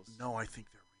pills. No, I think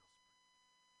they're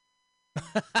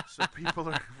real. So people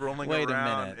are rolling Wait a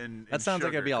around minute. in That sounds like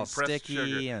sugar, it'd be all compressed sticky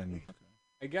sugar. and.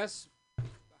 I guess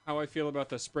how I feel about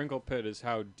the sprinkle pit is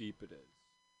how deep it is.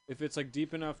 If it's like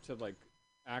deep enough to like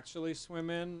actually swim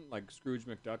in, like Scrooge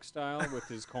McDuck style with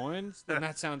his coins, then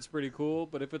that sounds pretty cool.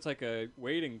 But if it's like a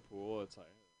wading pool, it's like.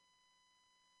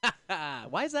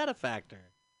 Why is that a factor?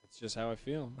 It's just how I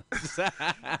feel.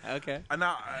 Okay.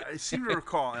 Now I seem to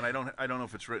recall, and I don't know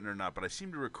if it's written or not, but I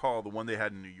seem to recall the one they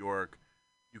had in New York.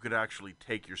 You could actually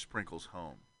take your sprinkles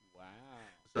home. Wow.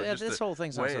 So Yeah, just this to whole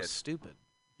thing sounds weigh so it. stupid.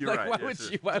 You're Like, right. why yes, would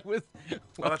it- you? Why would?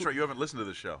 Oh, that's right. You haven't listened to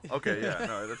the show. Okay, yeah,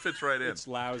 no, that fits right in. It's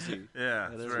lousy. Yeah,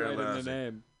 It it's is very right in lousy. the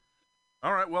name.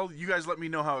 All right, well, you guys let me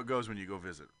know how it goes when you go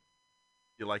visit.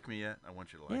 You like me yet? I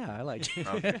want you to like me. Yeah, I like you.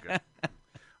 Okay, good.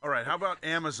 All right, how about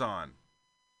Amazon?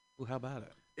 Ooh, how about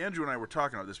it? Andrew and I were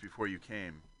talking about this before you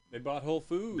came. They bought Whole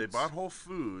Foods. They bought Whole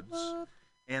Foods,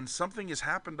 and something has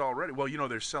happened already. Well,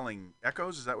 they're selling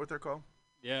Echoes. Is that what they're called?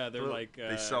 Yeah, they're like.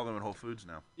 They sell them at Whole Foods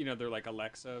now. They're like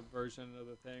Alexa version of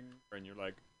the thing, and you're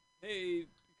like, "Hey,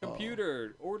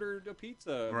 computer, ordered a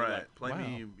pizza." And they're Right. like, Play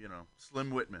me, Slim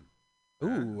Whitman.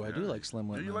 Ooh, I do like Slim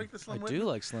Whitman. Do you like the Slim I Whitman? do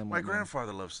like Slim My Whitman.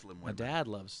 grandfather loved Slim My Whitman. dad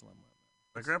loves Slim Whitman.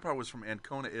 My grandpa was from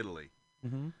Ancona, Italy,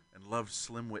 Mm-hmm. and loved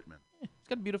Slim Whitman. He's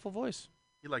got a beautiful voice.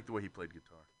 He liked the way he played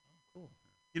guitar. Cool.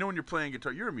 When you're playing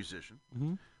guitar, you're a musician.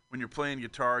 Mm-hmm. When you're playing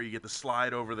guitar, you get the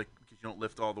slide over because you don't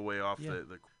lift all the way off Yeah.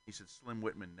 the. He said Slim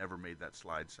Whitman never made that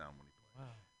slide sound when he played.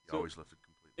 Wow. He So- always lifted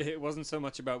completely. It wasn't so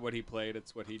much about what he played;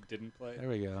 it's what he didn't play. There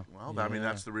we go. Well, I mean,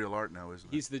 that's the real art now, isn't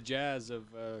it? He's the jazz of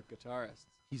guitarists.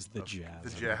 He's the Of jazz. the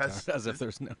of jazz? guitar- As if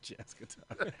there's no jazz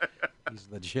guitar. He's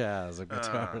the jazz of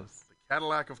guitarists. The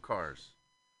Cadillac of cars.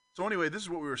 So anyway, this is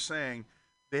what we were saying.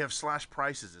 They have slashed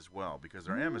prices as well because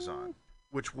they're Amazon,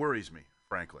 which worries me,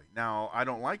 frankly. Now, I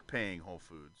don't like paying Whole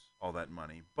Foods all that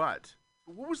money, but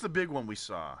what was the big one we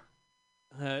saw?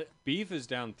 Beef is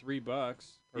down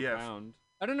 $3 per Yeah. pound.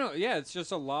 I don't know. Yeah, it's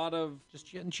just a lot of Just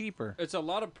getting cheaper. It's a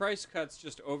lot of price cuts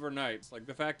just overnight. It's like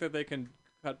the fact that they can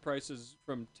cut prices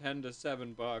from $10 to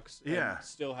 $7 Yeah. and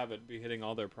still have it be hitting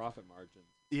all their profit margins.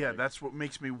 Yeah, Like, that's what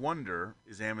makes me wonder,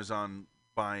 is Amazon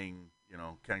buying,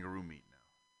 kangaroo meat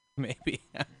now? Maybe.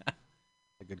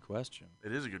 A good question.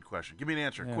 It is a good question. Give me an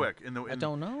answer, Yeah. quick. I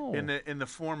don't know. In the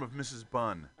form of Mrs.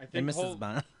 Bunn. I Hey, think Mrs.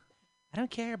 Bond. I don't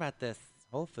care about this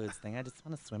Whole Foods thing. I just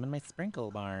want to swim in my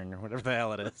sprinkle barn or whatever the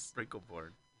hell it is. Sprinkle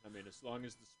board. I mean, as long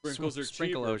as the sprinkles are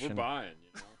Sprinkle cheaper, ocean. we're buying.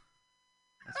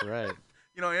 That's right.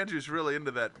 Andrew's really into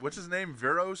that. What's his name?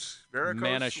 Varicose? What's his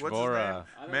name? Manishvora.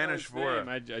 I don't know his Manishvora. name.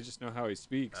 I just know how he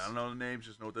speaks. I don't know the names,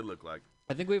 just know what they look like.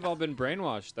 I think we've all been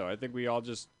brainwashed, though. I think we all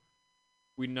just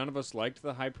none of us liked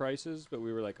the high prices, but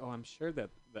we were like, oh, I'm sure that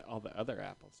all the other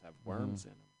apples have worms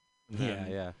in them. Yeah,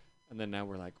 yeah. And then now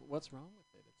we're like, what's wrong with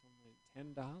it? It's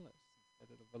only $10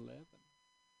 instead of 11.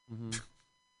 Mm-hmm.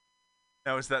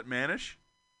 Now, is that Manish?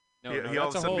 No, he all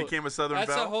of a sudden became a Southern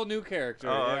That's Belle? a whole new character.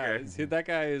 Oh, yeah. okay. See, that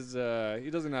guy is, he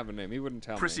doesn't have a name. He wouldn't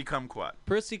tell Prissy me. Kumquat.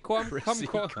 Prissy Prissy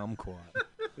Kumquat. Kumquat.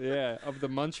 Yeah, of the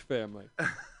Munch family.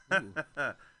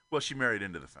 Well, she married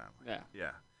into the family. Yeah.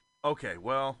 Yeah. Okay,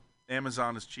 well,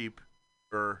 Amazon is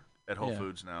cheaper at Whole Yeah.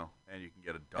 Foods now, and you can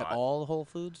get a dot. At all Whole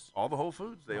Foods? All the Whole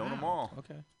Foods. They own them all.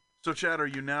 Okay. So, Chad, are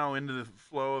you now into the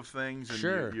flow of things? And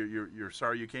Sure. You're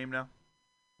sorry you came now?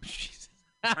 Jesus.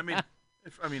 I mean,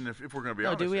 if we're going to be No,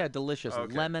 honest. dude, we here. had delicious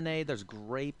Okay. lemonade. There's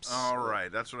grapes. All right,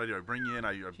 that's what I do. I bring you in.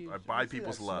 I buy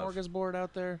people's love. Smorgasbord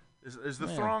out there. Is the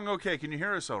Yeah. throng okay? Can you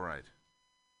hear us all right?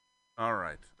 All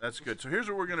right, that's good. So here's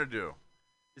what we're going to do.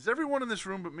 Is everyone in this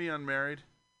room but me unmarried?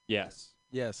 Yes.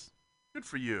 Yes. Good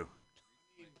for you.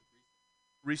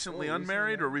 Recently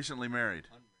unmarried or recently married?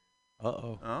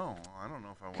 Uh-oh. Oh, I don't know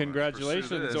if I want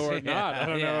Congratulations to or this. not. I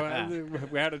don't Yeah. know.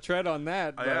 We had a tread on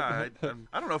that. But Yeah,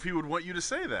 I don't know if he would want you to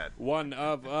say that. one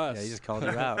of us. Yeah, he just called you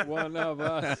out. One of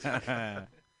us.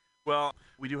 Well,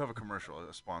 we do have a commercial,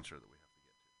 a sponsor that we have to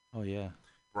get to. Oh, yeah.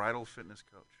 Bridal Fitness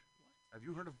Coach. Have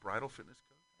you heard of Bridal Fitness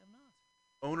Coach? I have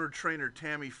not. Owner-trainer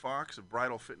Tammy Fox of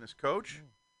Bridal Fitness Coach.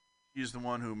 She's the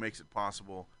one who makes it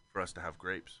possible for us to have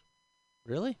grapes.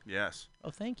 Really? Yes.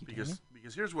 Oh, thank you, Tammy.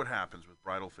 Because here's what happens with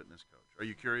Bridal Fitness Coach. Are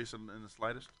you curious in the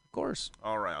slightest? Of course.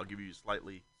 All right, I'll give you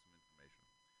slightly some information.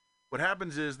 What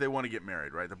happens is they want to get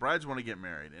married, right? The brides want to get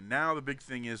married, and now the big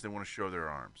thing is they want to show their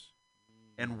arms.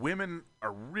 And women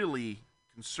are really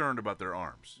concerned about their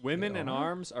arms. Women and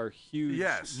arms are huge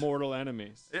Yes. mortal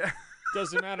enemies. Yeah.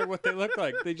 Doesn't matter what they look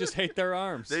like. They just hate their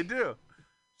arms. They do.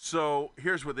 So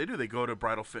here's what they do. They go to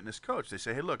Bridal Fitness Coach. They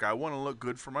say, hey, look, I want to look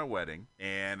good for my wedding,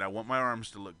 and I want my arms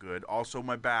to look good, also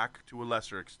my back to a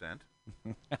lesser extent.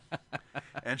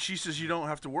 And she says you don't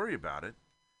have to worry about it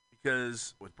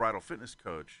because with Bridal Fitness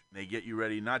Coach, they get you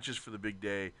ready not just for the big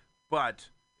day, but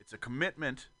it's a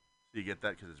commitment. So you get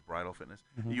that because it's bridal fitness.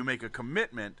 You make a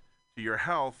commitment to your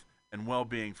health and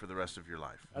well-being for the rest of your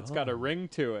life. That's got a ring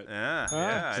to it.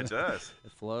 Yeah, it does.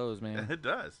 It flows, man. It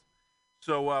does.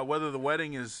 So whether the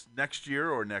wedding is next year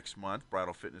or next month,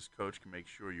 Bridal Fitness Coach can make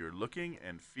sure you're looking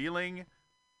and feeling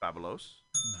fabulous.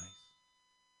 Nice.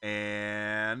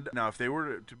 And now if they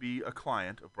were to be a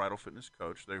client of Bridal Fitness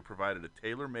Coach, they provided a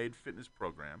tailor-made fitness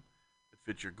program that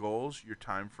fits your goals, your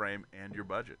time frame, and your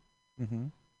budget.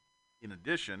 In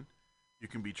addition, you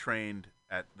can be trained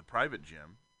at the private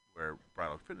gym where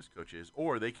Bridal Fitness Coach is,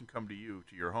 or they can come to you,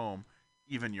 to your home,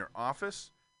 even your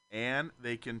office, and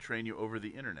they can train you over the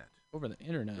internet. Over the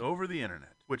internet. Over the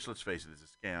internet, which, let's face it, is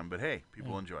a scam, but hey,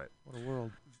 people enjoy it. What a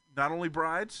world. Not only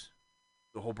brides,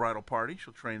 the whole bridal party,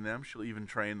 she'll train them. She'll even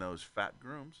train those fat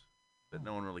grooms that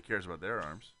no one really cares about their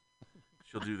arms.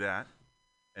 She'll do that.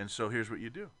 And so here's what you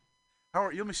do.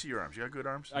 Let me see your arms. You got good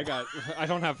arms? I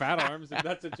don't have fat arms, if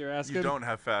that's what you're asking. You don't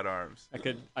have fat arms.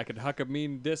 I could huck a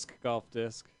mean golf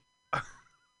disc. How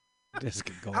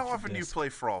often do you play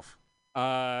frolf?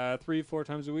 3-4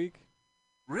 times a week.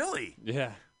 Really?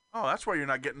 Yeah. Oh, that's why you're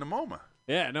not getting pneumonia.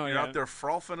 Yeah, no, you're out there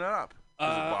frolfing it up.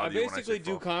 I basically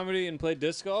do comedy and play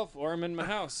disc golf, or I'm in my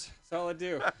house. That's all I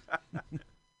do.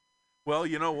 Well,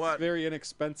 you know what? It's very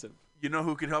inexpensive. You know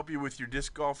who could help you with your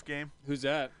disc golf game? Who's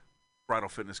that? Bridal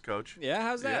Fitness Coach. Yeah,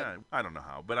 how's that? Yeah, I don't know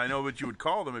how, but I know that you would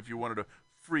call them if you wanted a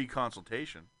free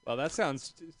consultation. Well, that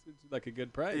sounds like a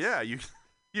good price. Yeah, you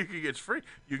can get free.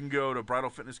 You can go to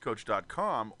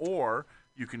bridalfitnesscoach.com, or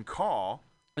you can call.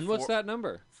 And what's that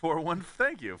number?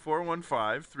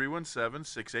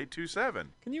 415-317-6827.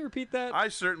 Can you repeat that? I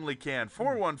certainly can.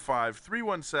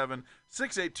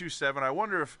 415-317-6827. I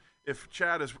wonder if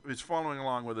Chad is following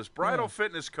along with us. Bridal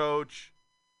Fitness Coach.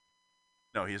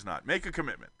 No, he is not. Make a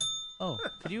commitment. Oh,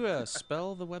 could you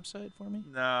spell the website for me?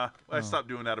 Nah, I stopped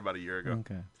doing that about a year ago.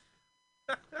 Okay.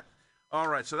 All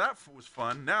right, so that was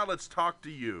fun. Now let's talk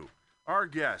to you, our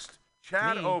guest,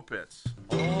 Chad Opitz.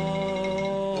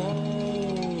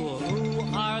 Who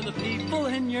are the people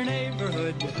in your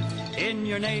neighborhood? In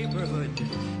your neighborhood?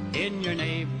 In your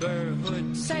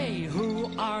neighborhood? Say,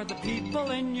 who are the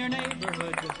people in your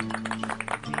neighborhood? The people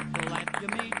that you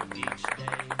meet each day.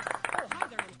 Oh, hi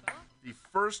there, little fella. The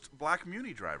first black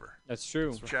Muni driver. That's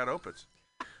true. That's Chad Opitz.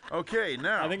 Okay,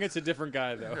 now. I think it's a different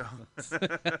guy, though.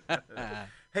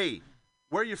 Hey,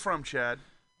 where are you from, Chad?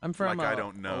 I'm from I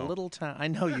don't know. a little town. I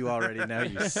know you already know,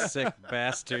 you sick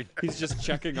bastard. He's just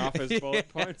checking off his bullet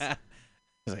points.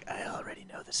 He's like, I already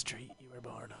know the street you were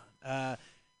born on.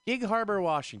 Gig Harbor,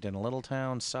 Washington, a little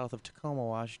town south of Tacoma,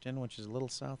 Washington, which is a little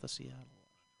south of Seattle.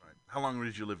 Right. How long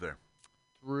did you live there?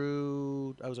 I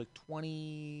was like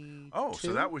 22. Oh,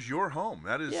 so that was your home.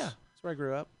 That is. Yeah, that's where I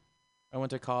grew up. I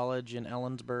went to college in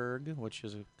Ellensburg, which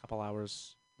is a couple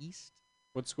hours east.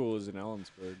 What school is in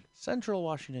Ellensburg? Central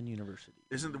Washington University.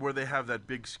 Isn't where they have that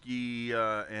big ski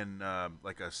and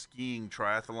like a skiing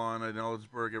triathlon in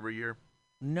Ellensburg every year?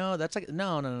 No, that's like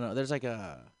no. There's like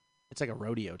it's like a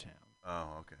rodeo town.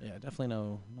 Oh, okay. Yeah, definitely not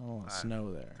a lot of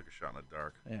snow there. Took a shot in the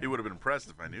dark. Yeah. He would have been impressed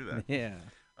if I knew that. Yeah.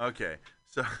 Okay,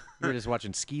 so you were just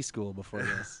watching Ski School before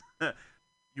this.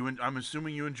 I'm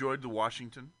assuming you enjoyed the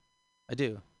Washington. I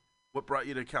do. What brought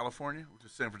you to California, to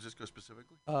San Francisco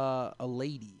specifically? A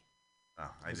lady. Oh,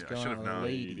 I should have known.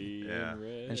 Lady. Yeah.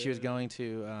 And she was going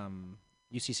to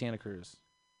UC Santa Cruz.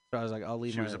 So I was like, I'll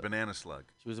leave She was a banana slug.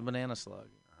 She was a banana slug.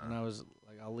 And I was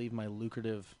like, I'll leave my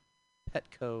lucrative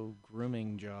Petco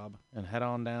grooming job and head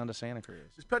on down to Santa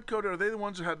Cruz. Is Petco, are they the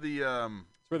ones who had the...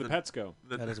 It's where the pets go.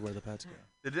 That is where the pets go.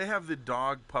 Did they have the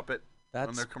dog puppet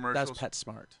on their commercials? That's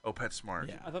PetSmart. Oh, PetSmart.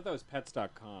 Yeah. I thought that was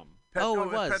pets.com. It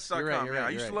was. Pets.com. You're right, I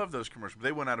used to love those commercials.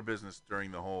 They went out of business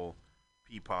during the whole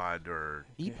Peapod or...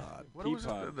 Peapod? What was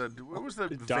it? What was the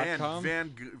 .com?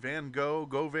 Van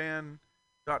Go.com?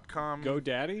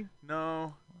 GoDaddy?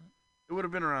 No. It would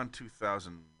have been around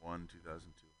 2001,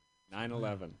 2002.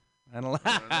 9/11.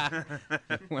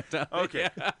 Okay.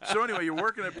 So anyway, you're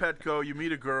working at Petco. You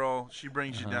meet a girl. She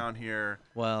brings you down here.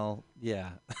 Well, yeah.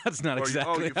 That's not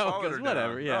exactly you how followed it goes. her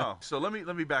Whatever, down. yeah. Oh, so let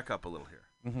me back up a little here.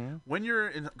 Mm-hmm. When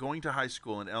you're going to high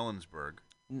school in Ellensburg.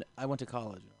 I went to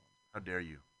college. How dare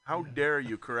you? How dare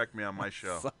you correct me on my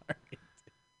show? Sorry.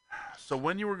 So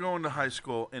when you were going to high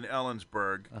school in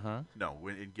Ellensburg, Uh-huh. no,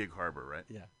 in Gig Harbor, right?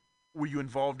 Yeah. were you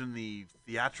involved in the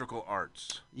theatrical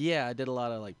arts? Yeah, I did a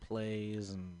lot of like plays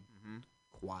and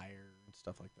choir and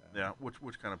stuff like that. Yeah.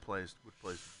 Which kind of plays? Which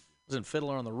plays? I was in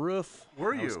Fiddler on the Roof.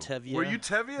 Were I you? was Tevye. Were you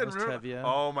Tevye? I was Tevye.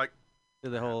 Oh my!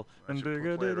 Did the whole. I should play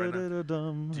it right now.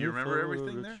 Do you remember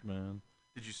everything there? Man.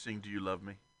 Did you sing "Do You Love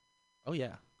Me"? Oh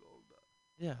yeah.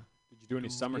 Yeah. Did you do any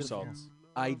somersaults?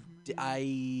 I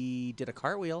did a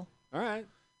cartwheel. All right.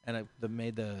 And that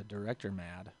made the director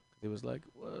mad. He was like,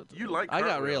 "What?" You like I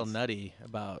got real cartwheels. nutty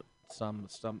about some.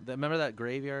 Remember that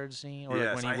graveyard scene, or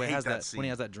Yes, when he I hate has that when he scene.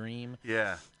 has that dream?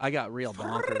 Yeah. I got real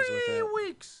bonkers with it. 3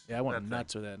 weeks. Yeah, I went That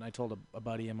nuts with it, and I told a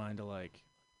buddy of mine to like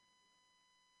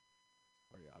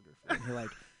choreography. And he like,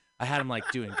 I had him like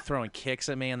throwing kicks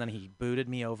at me, and then he booted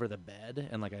me over the bed,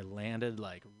 and like I landed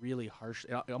like really harsh.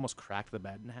 It almost cracked the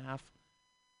bed in half,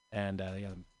 and yeah,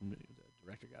 the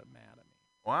director got mad at me.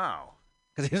 Wow.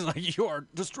 Because he's like, "You are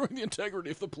destroying the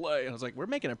integrity of the play," and I was like, "We're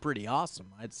making it pretty awesome,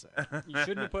 I'd say." You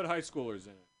shouldn't have put high schoolers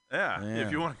in it. Yeah, Yeah.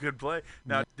 if you want a good play.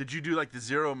 Now, did you do like the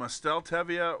Zero Mostel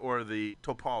Tevye or the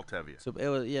Topal Tevye? So it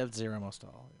was Zero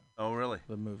Mostel. Yeah. Oh, really?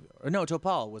 The movie, or no,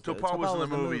 Topal was Topal was in the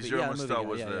movie. Zero Yeah, Mostel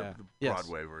was yeah, the yeah.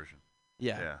 Broadway version.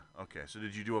 Yeah. Yeah. Okay. So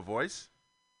did you do a voice?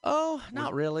 Oh,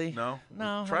 not really. No.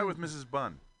 No. Try with Mrs.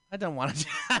 Bunn. I don't want to.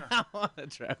 I don't want to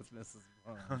try with Mrs.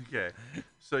 Bunn. Okay.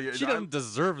 So She doesn't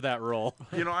deserve that role.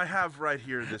 You know, I have right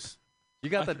here this. You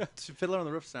got the Fiddler on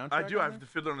the Roof soundtrack? I do. I on have the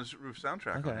Fiddler on the Roof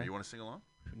soundtrack on Okay. here. You want to sing along?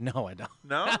 there? No, I don't.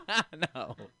 No?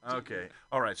 No. Okay.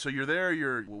 All right. So you're there.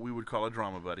 You're what we would call a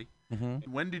drama buddy.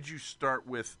 Mm-hmm. When did you start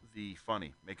with the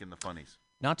funny, making the funnies?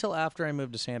 Not till after I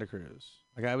moved to Santa Cruz.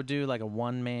 Like I would do like a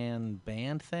one-man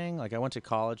band thing. Like I went to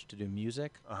college to do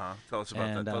music. Tell us about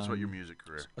that. And, Tell us about your music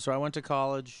career. So I went to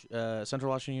college, Central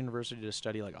Washington University, to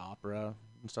study like opera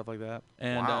and stuff like that.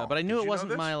 And Wow. but I knew Did it you know wasn't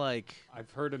this? my like. I've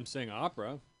heard him sing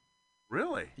opera.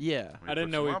 Really? Yeah. I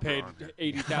didn't know he paid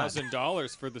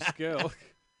 $80,000 for the skill.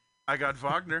 I got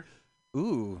Wagner.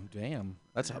 Ooh, damn.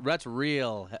 That's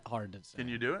real hard to say. Can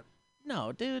you do it?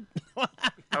 No, dude. How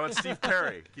about Steve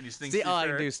Perry? Can you sing Steve Perry? I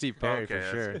can do Steve Perry Okay,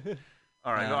 for sure.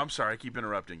 All right. No, I'm sorry. I keep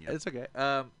interrupting you. It's okay.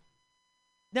 No,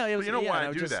 it was. But you know yeah, why no,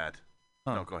 I do just, that?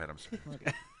 Huh. No, go ahead. I'm sorry.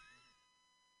 Okay.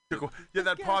 Yeah,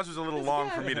 that pause was a little long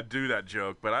for me to do that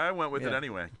joke, but I went with it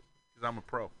anyway because I'm a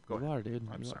pro. Go You ahead. are, dude.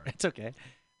 I'm sorry. It's okay.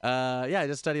 Yeah, I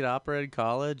just studied opera in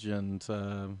college, and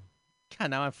God,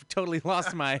 now I've totally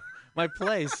lost my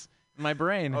place, in my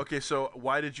brain. Okay, so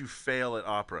why did you fail at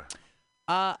opera?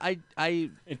 I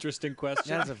Interesting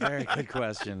question. That's a very good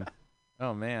question.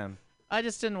 Oh man, I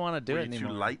just didn't want to do Were it you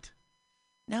anymore. too light?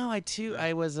 No,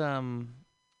 I was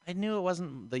I knew it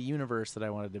wasn't the universe that I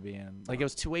wanted to be in. Like it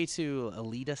was way too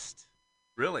elitist.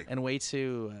 Really? And way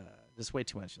too just way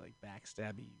too much like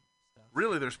backstabby stuff.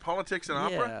 Really? There's politics in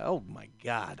opera? Yeah. Oh my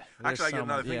God. There's Actually, I get so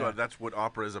another much- thing yeah. about it. That's what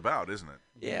opera is about, isn't it?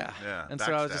 Yeah. Yeah. And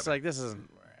so I was just backstabbing. like, this isn't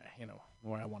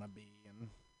where I want to be, and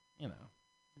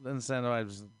Then I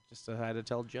was just had to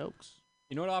tell jokes.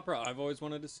 You know what opera I've always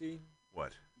wanted to see?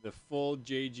 What? The full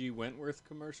J.G. Wentworth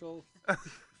commercial.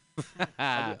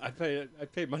 I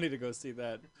paid money to go see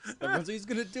that. Everyone's he's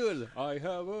gonna do it. I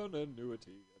have an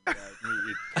annuity and I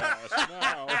need cash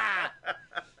now.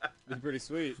 Be pretty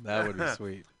sweet. That would be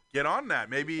sweet. Get on that.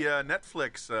 Maybe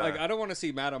Netflix. Like I don't want to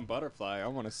see Madame Butterfly. I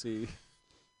want to see.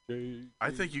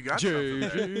 I think you got something there.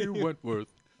 J.G. Wentworth.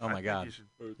 Oh I my think God. you should-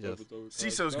 Yes.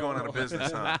 CISO's going out of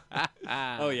business, huh?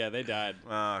 Oh yeah, they died.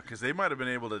 Because they might have been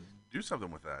able to do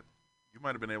something with that. You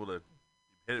might have been able to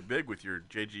hit it big with your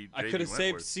J.G. I could have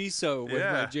saved Wentworth. CISO with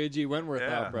my J.G. Wentworth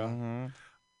Yeah. opera. Mm-hmm.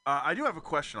 I do have a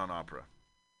question on opera.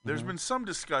 There's been some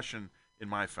discussion in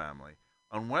my family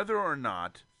on whether or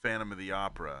not Phantom of the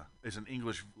Opera is an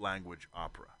English language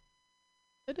opera.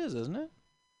 It is, isn't it?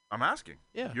 I'm asking.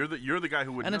 Yeah. You're the guy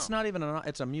who would And know. it's not even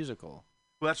it's a musical.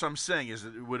 Well, that's what I'm saying.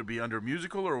 Would it be under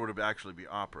musical or would it actually be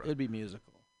opera? It'd be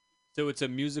musical. So it's a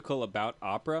musical about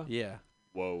opera? Yeah.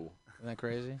 Whoa. Isn't that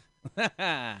crazy?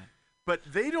 But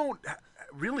they don't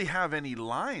really have any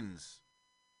lines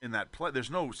in that play.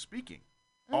 There's no speaking.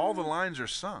 All the lines are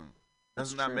sung.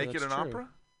 Doesn't that true, make it that's an true. opera?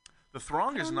 The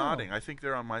throng is don't know. nodding. I think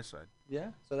they're on my side.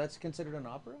 Yeah. So that's considered an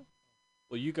opera?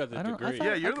 Well, you got the I don't- I degree. thought-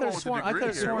 Yeah, you're I the one could've with sworn- the I degree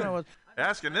could've here. sworn I was-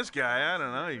 Asking this guy, I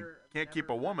don't know. He can't keep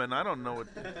a woman. I don't know what.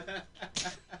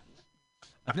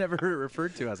 I've never heard it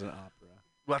referred to as an opera.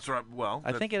 Well, that's right. Well,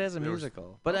 I think it is a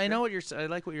musical, but I know what you're. I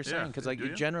like what you're Yeah, saying because like do you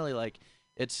you? generally like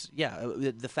it's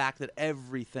the fact that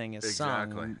everything is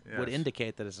Exactly, sung would yes.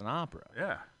 indicate that it's an opera.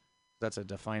 Yeah. That's a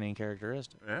defining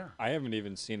characteristic. Yeah. I haven't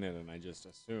even seen it, and I just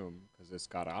assume because it's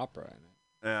got opera in it.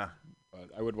 Yeah. But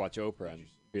I would watch Oprah and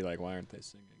be like, why aren't they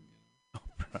singing?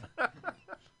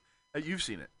 You've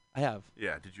seen it. I have.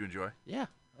 Yeah. Did you enjoy? Yeah.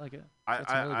 I like it. I Got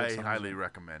some really good songs highly on it.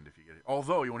 recommend if you get it.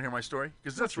 Although, you want to hear my story?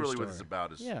 Because that's What's your really what it's story?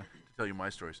 about, is Yeah. to tell you my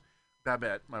stories.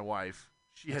 Babette, my wife,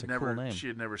 she That's had a cool never name.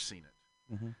 seen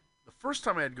it. Mhm. The first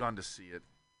time I had gone to see it,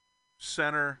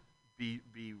 center B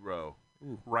row,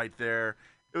 Ooh. right there.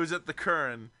 It was at the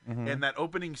Curran, Mhm. and that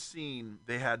opening scene,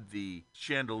 they had the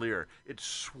chandelier. It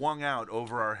swung out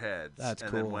over our heads That's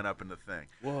and cool. then went up in the thing.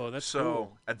 Whoa, that's so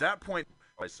cool. at that point,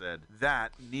 I said,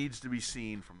 that needs to be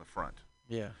seen from the front.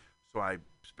 Yeah. So I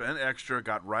spent extra,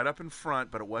 got right up in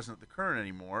front, but it wasn't at the Curran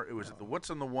anymore. It was at the What's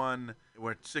on the One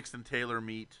where 6th and Taylor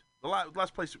meet. The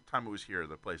last time it was here,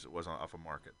 the place it was off of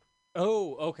Market.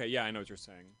 Oh, okay. Yeah, I know what you're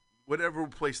saying. Whatever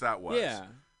place that was. Yeah.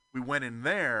 We went in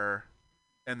there,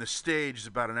 and the stage is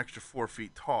about an extra 4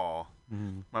 feet tall.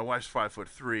 Mhm. My wife's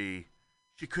 5'3".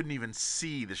 She couldn't even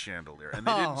see the chandelier, and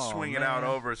they didn't Oh, swing it out man.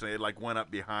 over, so it like went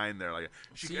up behind there. Like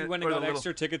So you went and got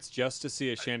extra tickets just to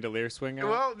see a chandelier swing out?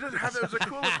 Well, just have it was a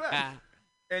cool effect.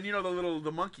 And you know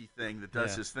the monkey thing that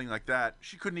does Yeah. this thing like that.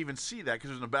 She couldn't even see that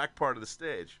because it was in the back part of the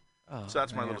stage. Oh, So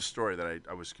that's my man. little story that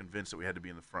I was convinced that we had to be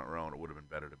in the front row, and it would have been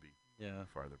better to be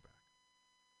farther back.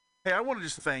 Hey, I want to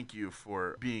just thank you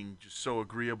for being just so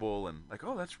agreeable and like,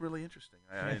 oh, that's really interesting.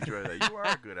 I enjoy that. You are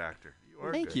a good actor. You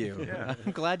are Thank good. you. Yeah.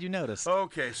 I'm glad you noticed.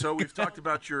 Okay, so we've talked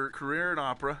about your career in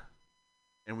opera,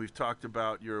 and we've talked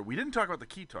about we didn't talk about the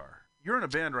keytar. You're in a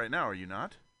band right now, are you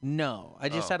not? No, I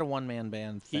just Oh. had a one-man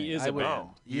band thing. He is I a would, band.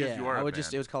 He is- Yeah, you are I a would just.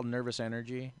 band. It was called Nervous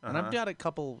Energy, and Uh-huh. I've got a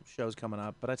couple shows coming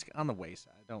up, but it's on the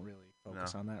wayside. I don't really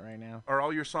focus No. on that right now. Are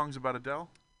all your songs about Adele?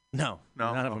 No,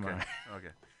 No? none of them Okay. are.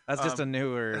 Okay. That's just a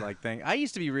newer thing. I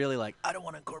used to be really like, I don't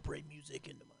want to incorporate music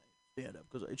into my stand-up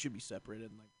because it should be separated.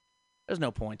 And like, there's no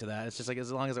point to that. It's just like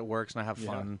as long as it works and I have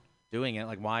fun doing it,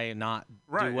 like why not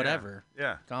Right, do yeah. whatever?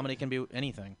 Yeah. Comedy can be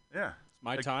anything. Yeah. It's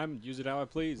my time. Use it how I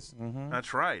please. Mm-hmm.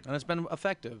 That's right. And it's been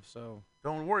effective. So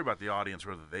Don't worry about the audience,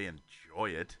 whether they enjoy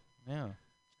it. yeah,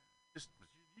 Just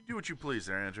you do what you please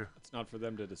there, Andrew. It's not for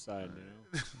them to decide, you know.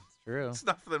 it's true. It's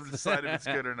not for them to decide if it's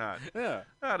good or not. Yeah.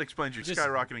 That explains your Just-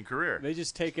 skyrocketing career. They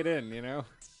just take it in, you know.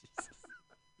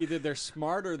 Either they're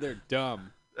smart or they're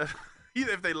dumb.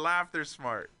 Either if they laugh, they're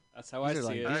smart. That's how I These are see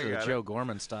like, it. these are got Joe it.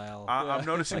 Gorman style. I'm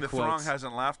noticing the throng Quotes.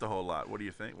 hasn't laughed a whole lot. What do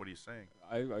you think? What are you saying?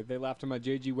 They laughed at my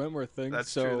J.G. Wentworth thing.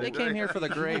 That's so true. They came here for the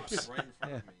grapes. Right in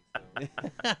front of me.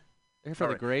 So. They're here for All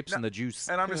the right. grapes Now- and the juice.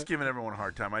 And I'm just giving everyone a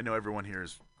hard time. I know everyone here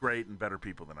is great and better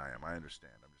people than I am. I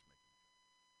understand. I'm just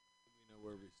making. we know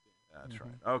where we stand. That's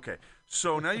right. Okay.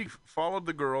 So now you've followed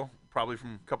the girl, probably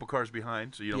from a couple cars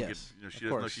behind, so you don't Yes, get, she of doesn't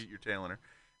know course. you're tailing her.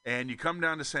 And you come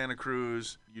down to Santa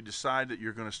Cruz. You decide that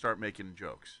you're going to start making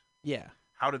jokes. Yeah.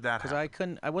 How did that Because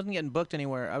happen? I wasn't getting booked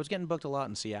anywhere. I was getting booked a lot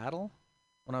in Seattle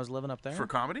when I was living up there For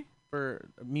comedy? for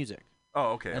music.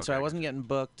 Oh, okay. And so okay, I wasn't getting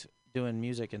booked doing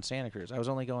music in Santa Cruz. I was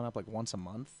only going up like once a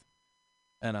month.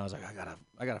 And I was like,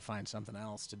 I gotta find something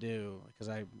else to do because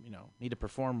I, need to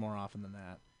perform more often than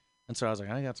that. And so I was like,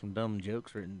 I got some dumb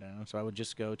jokes written down. So I would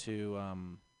just go to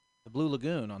the Blue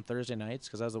Lagoon on Thursday nights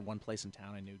because that was the one place in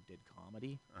town I knew did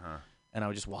comedy. Uh-huh. And I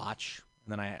would just watch.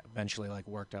 And then I eventually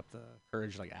worked up the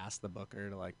courage to ask the booker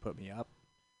to put me up.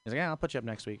 He's like, yeah, I'll put you up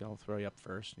next week. I'll throw you up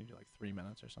first. And you do 3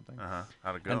 minutes or something. Uh-huh.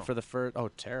 How'd it go? And for the first,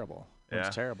 terrible. It Yeah.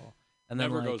 was terrible. And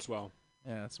then Never goes well.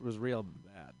 Yeah, it was real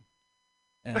bad.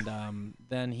 And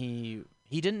then he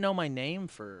didn't know my name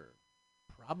for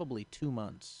probably 2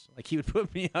 months. Like he would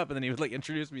put me up and then he would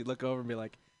introduce me, look over and be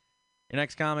like, your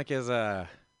next comic is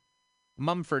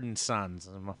Mumford and Sons.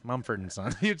 Mumford and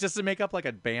Sons. He would just to make up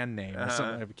a band name or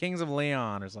something, Kings of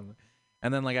Leon or something.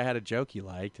 And then I had a joke he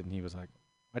liked and he was like,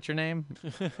 what's your name?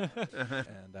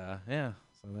 And yeah,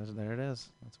 so there it is.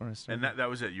 That's where I started. And that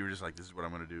was it. You were just like, this is what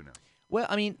I'm going to do now. Well,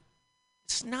 I mean,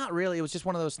 it's not really. It was just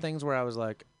one of those things where I was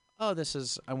like, oh,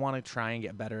 I want to try and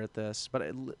get better at this. But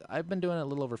I've been doing it a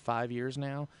little over 5 years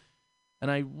now. And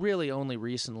I really only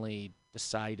recently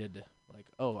decided,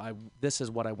 this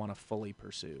is what I want to fully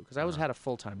pursue. Because I had a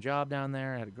full-time job down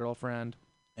there. I had a girlfand.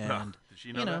 And, did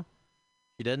she know that?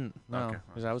 She didn't. No. Okay.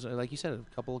 Because I was, like you said,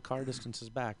 a couple of car distances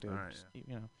back. Dude. All right, Just,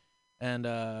 And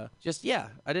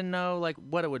I didn't know,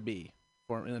 what it would be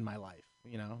in my life.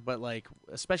 But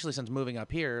especially since moving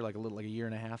up here a year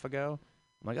and a half ago,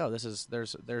 I'm like, oh,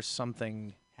 there's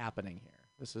something happening here.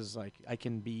 This is I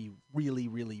can be really,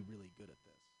 really, really good at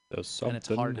this. There's And it's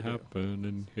hard something to do.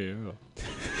 happening here.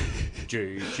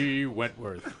 J.G.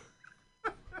 Wentworth.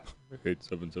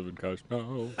 877 cash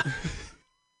now.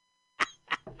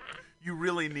 You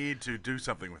really need to do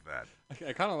something with that.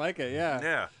 I kind of like it, yeah.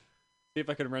 Yeah. See if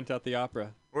I can rent out the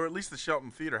opera. Or at least the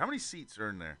Shelton Theater. How many seats are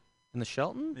in there? In the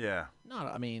Shelton? Yeah.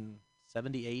 Not,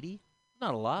 70, 80?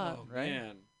 Not a lot, Oh, right?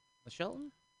 man. The Shelton?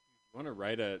 You want to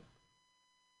write a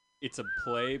it's a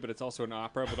play, but it's also an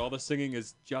opera, but all the singing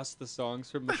is just the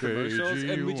songs from the commercials,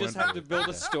 and we just have to build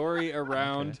a story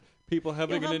around people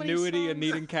having an annuity and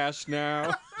needing cash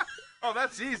now. Oh,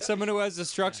 that's easy. Someone who has a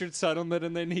structured settlement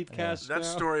and they need cash now. That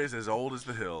story is as old as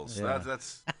the hills. Yeah.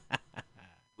 That's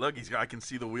look, I can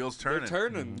see the wheels turning. They're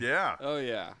turning. Yeah. Oh,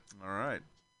 yeah. All right.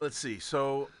 Let's see.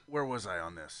 So where was I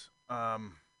on this?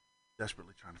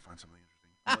 Desperately trying to find something interesting.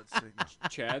 Let's see.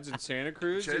 Chad's in Santa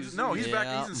Cruz? He's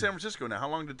back. He's in San Francisco now. How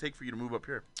long did it take for you to move up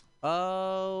here?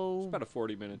 Oh, it's about a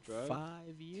 40-minute drive.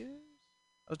 5 years.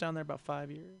 I was down there about 5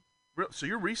 years. So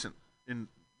you're recent in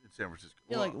San Francisco.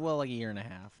 Yeah, like a year and a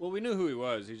half. Well, we knew who he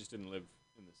was. He just didn't live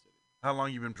in the city. How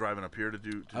long you been driving up here to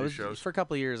do shows? For a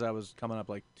couple of years, I was coming up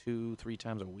like 2-3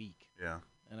 times a week. Yeah.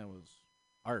 And it was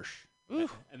harsh.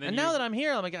 Oof. And now that I'm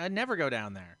here, I'm like, I never go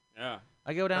down there. Yeah.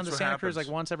 I go down That's to what Santa Cruz happens.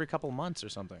 like once every couple of months or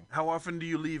something. How often do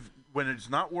you leave when it's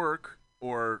not work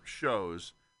or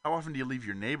shows? How often do you leave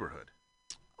your neighborhood?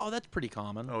 Oh, that's pretty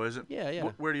common. Oh, is it? Yeah,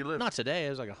 yeah. Where do you live? Not today.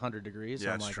 It was like 100 degrees. Yeah,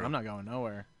 so I'm that's like, true. I'm not going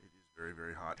nowhere. It is very,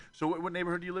 very hot. So what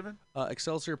neighborhood do you live in?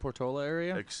 Excelsior Portola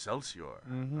area. Excelsior.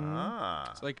 Mm-hmm.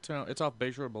 Ah. It's like it's off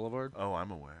Bayshore Boulevard. Oh,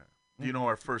 I'm aware. Do you know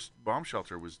our first bomb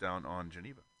shelter was down on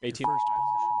Geneva? 18.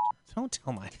 Don't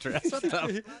tell my address. What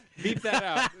the Beep that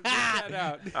out. Beep that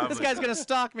out. This guy's gonna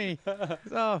stalk me.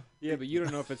 Oh. Yeah, but you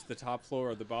don't know if it's the top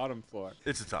floor or the bottom floor.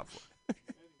 It's the top floor.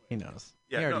 He knows.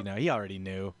 Yeah, He already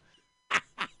knew.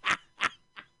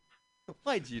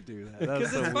 Why'd you do that?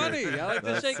 Because it's funny. I like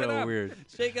to shake it up. Weird.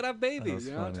 Shake it up, baby. That was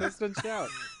funny. Twist and shout.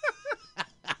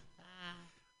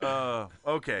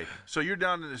 Okay. So you're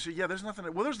down in the there's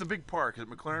nothing. Well, there's the big park. Is it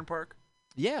McLaren Park?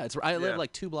 Yeah, I live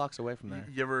like 2 blocks away from there.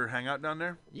 You ever hang out down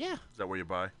there? Yeah. Is that where you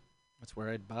buy? That's where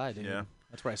I'd buy, dude. Yeah.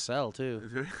 That's where I sell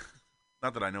too.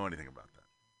 Not that I know anything about that,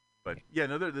 but yeah,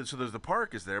 no. So there's the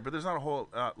park is there, but there's not a whole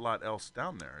lot else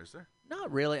down there, is there?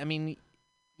 Not really. I mean,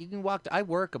 you can walk. I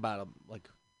work about a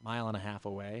mile and a half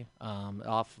away,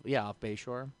 off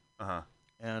Bayshore.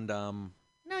 And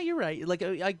no, you're right.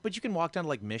 But you can walk down to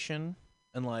like Mission,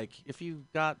 and like if you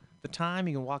got the time,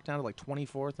 you can walk down to like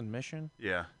 24th and Mission.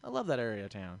 Yeah. I love that area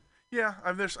of town. Yeah,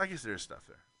 I guess there's stuff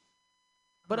there.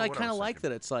 But I kind of like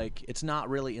that it's like it's not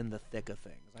really in the thick of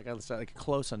things. Like it's like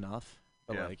close enough,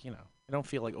 but Yeah. like I don't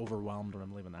feel like overwhelmed when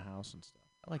I'm leaving the house and stuff.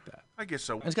 I like that. I guess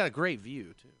so. And it's got a great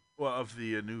view too. Well, of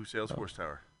the new Salesforce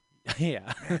Tower.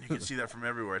 Yeah. Man, you can see that from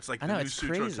everywhere. It's like I the know, new it's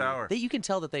Sutro crazy. Tower. You can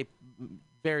tell that they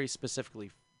very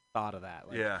specifically thought of that.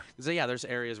 Like, Yeah. Because there's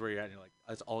areas where you're like,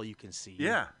 that's all you can see.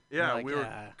 Yeah, You're yeah. like, We were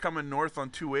coming north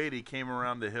on 280, came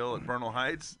around the hill at Bernal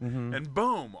Heights, and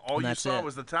boom, all And you that's saw it.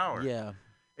 was the tower. Yeah.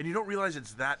 And you don't realize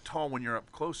it's that tall when you're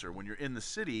up closer, when you're in the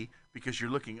city, because you're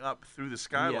looking up through the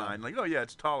skyline. Like, oh, yeah,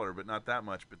 it's taller, but not that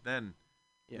much. But then,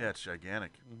 yeah, it's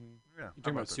gigantic. Yeah. You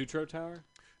talking about Sutro Tower?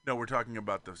 No, we're talking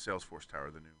about the Salesforce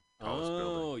Tower, the new tallest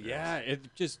building. Oh, yeah.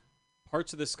 It just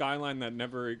parts of the skyline that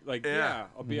never,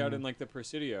 I'll be out in like the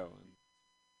Presidio.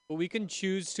 But we can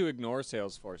choose to ignore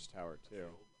Salesforce Tower too.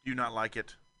 Do you not like it?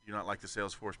 Do you not like the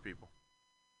Salesforce people?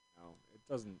 No, it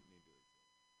doesn't need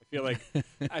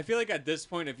to. I feel like at this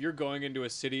point, if you're going into a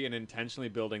city and intentionally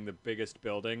building the biggest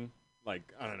building,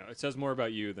 like, I don't know, it says more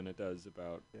about you than it does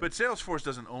about. But Salesforce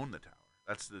doesn't own the tower.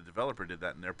 That's the developer did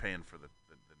that, and they're paying for the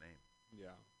name.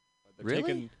 Yeah. They're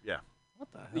taking, Yeah.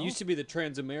 What the hell? it used to be the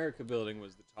Transamerica building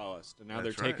was the tallest, and now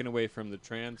That's they're right. taking away from the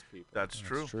trans people. That's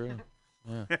true. That's true.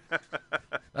 Yeah.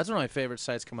 That's one of my favorite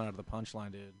sites coming out of the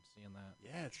Punchline, dude. Seeing that.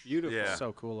 Yeah, it's beautiful. Yeah.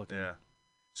 So cool looking. Yeah.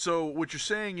 So what you're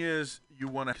saying is you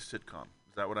want a sitcom.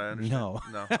 Is that what I understand? No.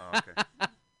 No. Oh, okay.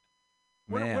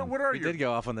 Man, what are we your did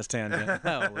go off on this tangent.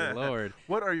 Oh, Lord.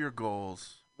 What are your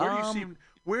goals?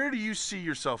 Where do you see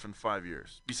yourself in 5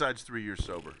 years besides 3 years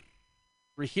sober?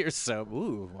 3 years so.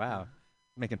 Ooh, wow.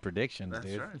 Making predictions, That's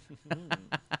dude. right.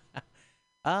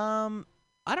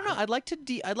 I don't know. I'd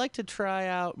like to try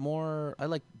out more. I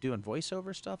like doing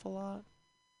voiceover stuff a lot.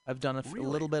 I've done a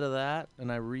little bit of that,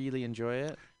 and I really enjoy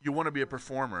it. You want to be a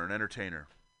performer, an entertainer.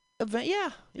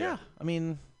 Yeah. I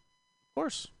mean, of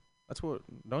course. That's what.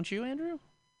 Don't you, Andrew?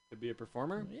 To be a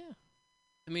performer? Yeah.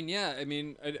 I mean, yeah. I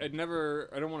mean, I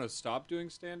don't want to stop doing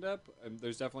stand-up.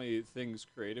 There's definitely things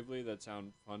creatively that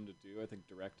sound fun to do. I think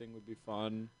directing would be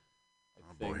fun.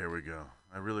 Oh, boy, here we go.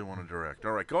 I really want to direct.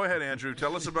 All right, go ahead, Andrew.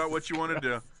 Tell us about what you want to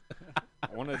do.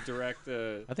 I want to direct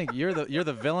I think you're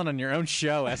the villain on your own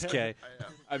show, SK.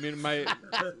 I mean,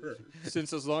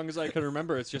 since as long as I can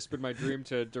remember, it's just been my dream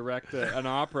to direct an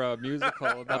opera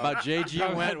musical about J.G.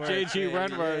 Wentworth. J.G.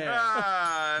 Wentworth. Yeah.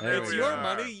 Ah, there It's we your are.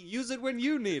 money. Use it when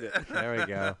you need it. There we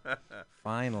go.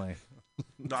 Finally.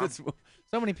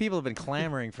 So many people have been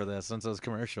clamoring for this since those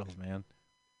commercials, man.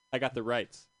 I got the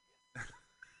rights.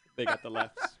 They got the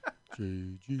lefts.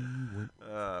 J.G.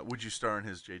 Wentworth. Would you star in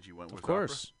his J.G. Wentworth? Of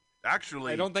course. Opera?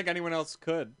 Actually, I don't think anyone else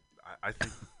could. I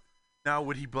think. Now,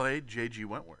 would he play J.G.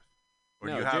 Wentworth? Or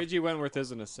do No, you have, J.G. Wentworth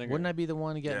isn't a singer. Wouldn't I be the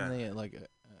one getting the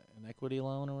an equity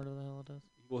loan or whatever the hell it is?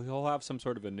 Well, he'll have some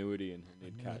sort of annuity and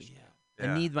he'll need cash.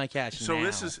 Yeah. I need my cash So now.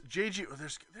 this is J.G.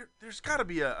 There's got to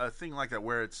be a thing like that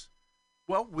where it's,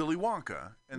 well, Willy Wonka. And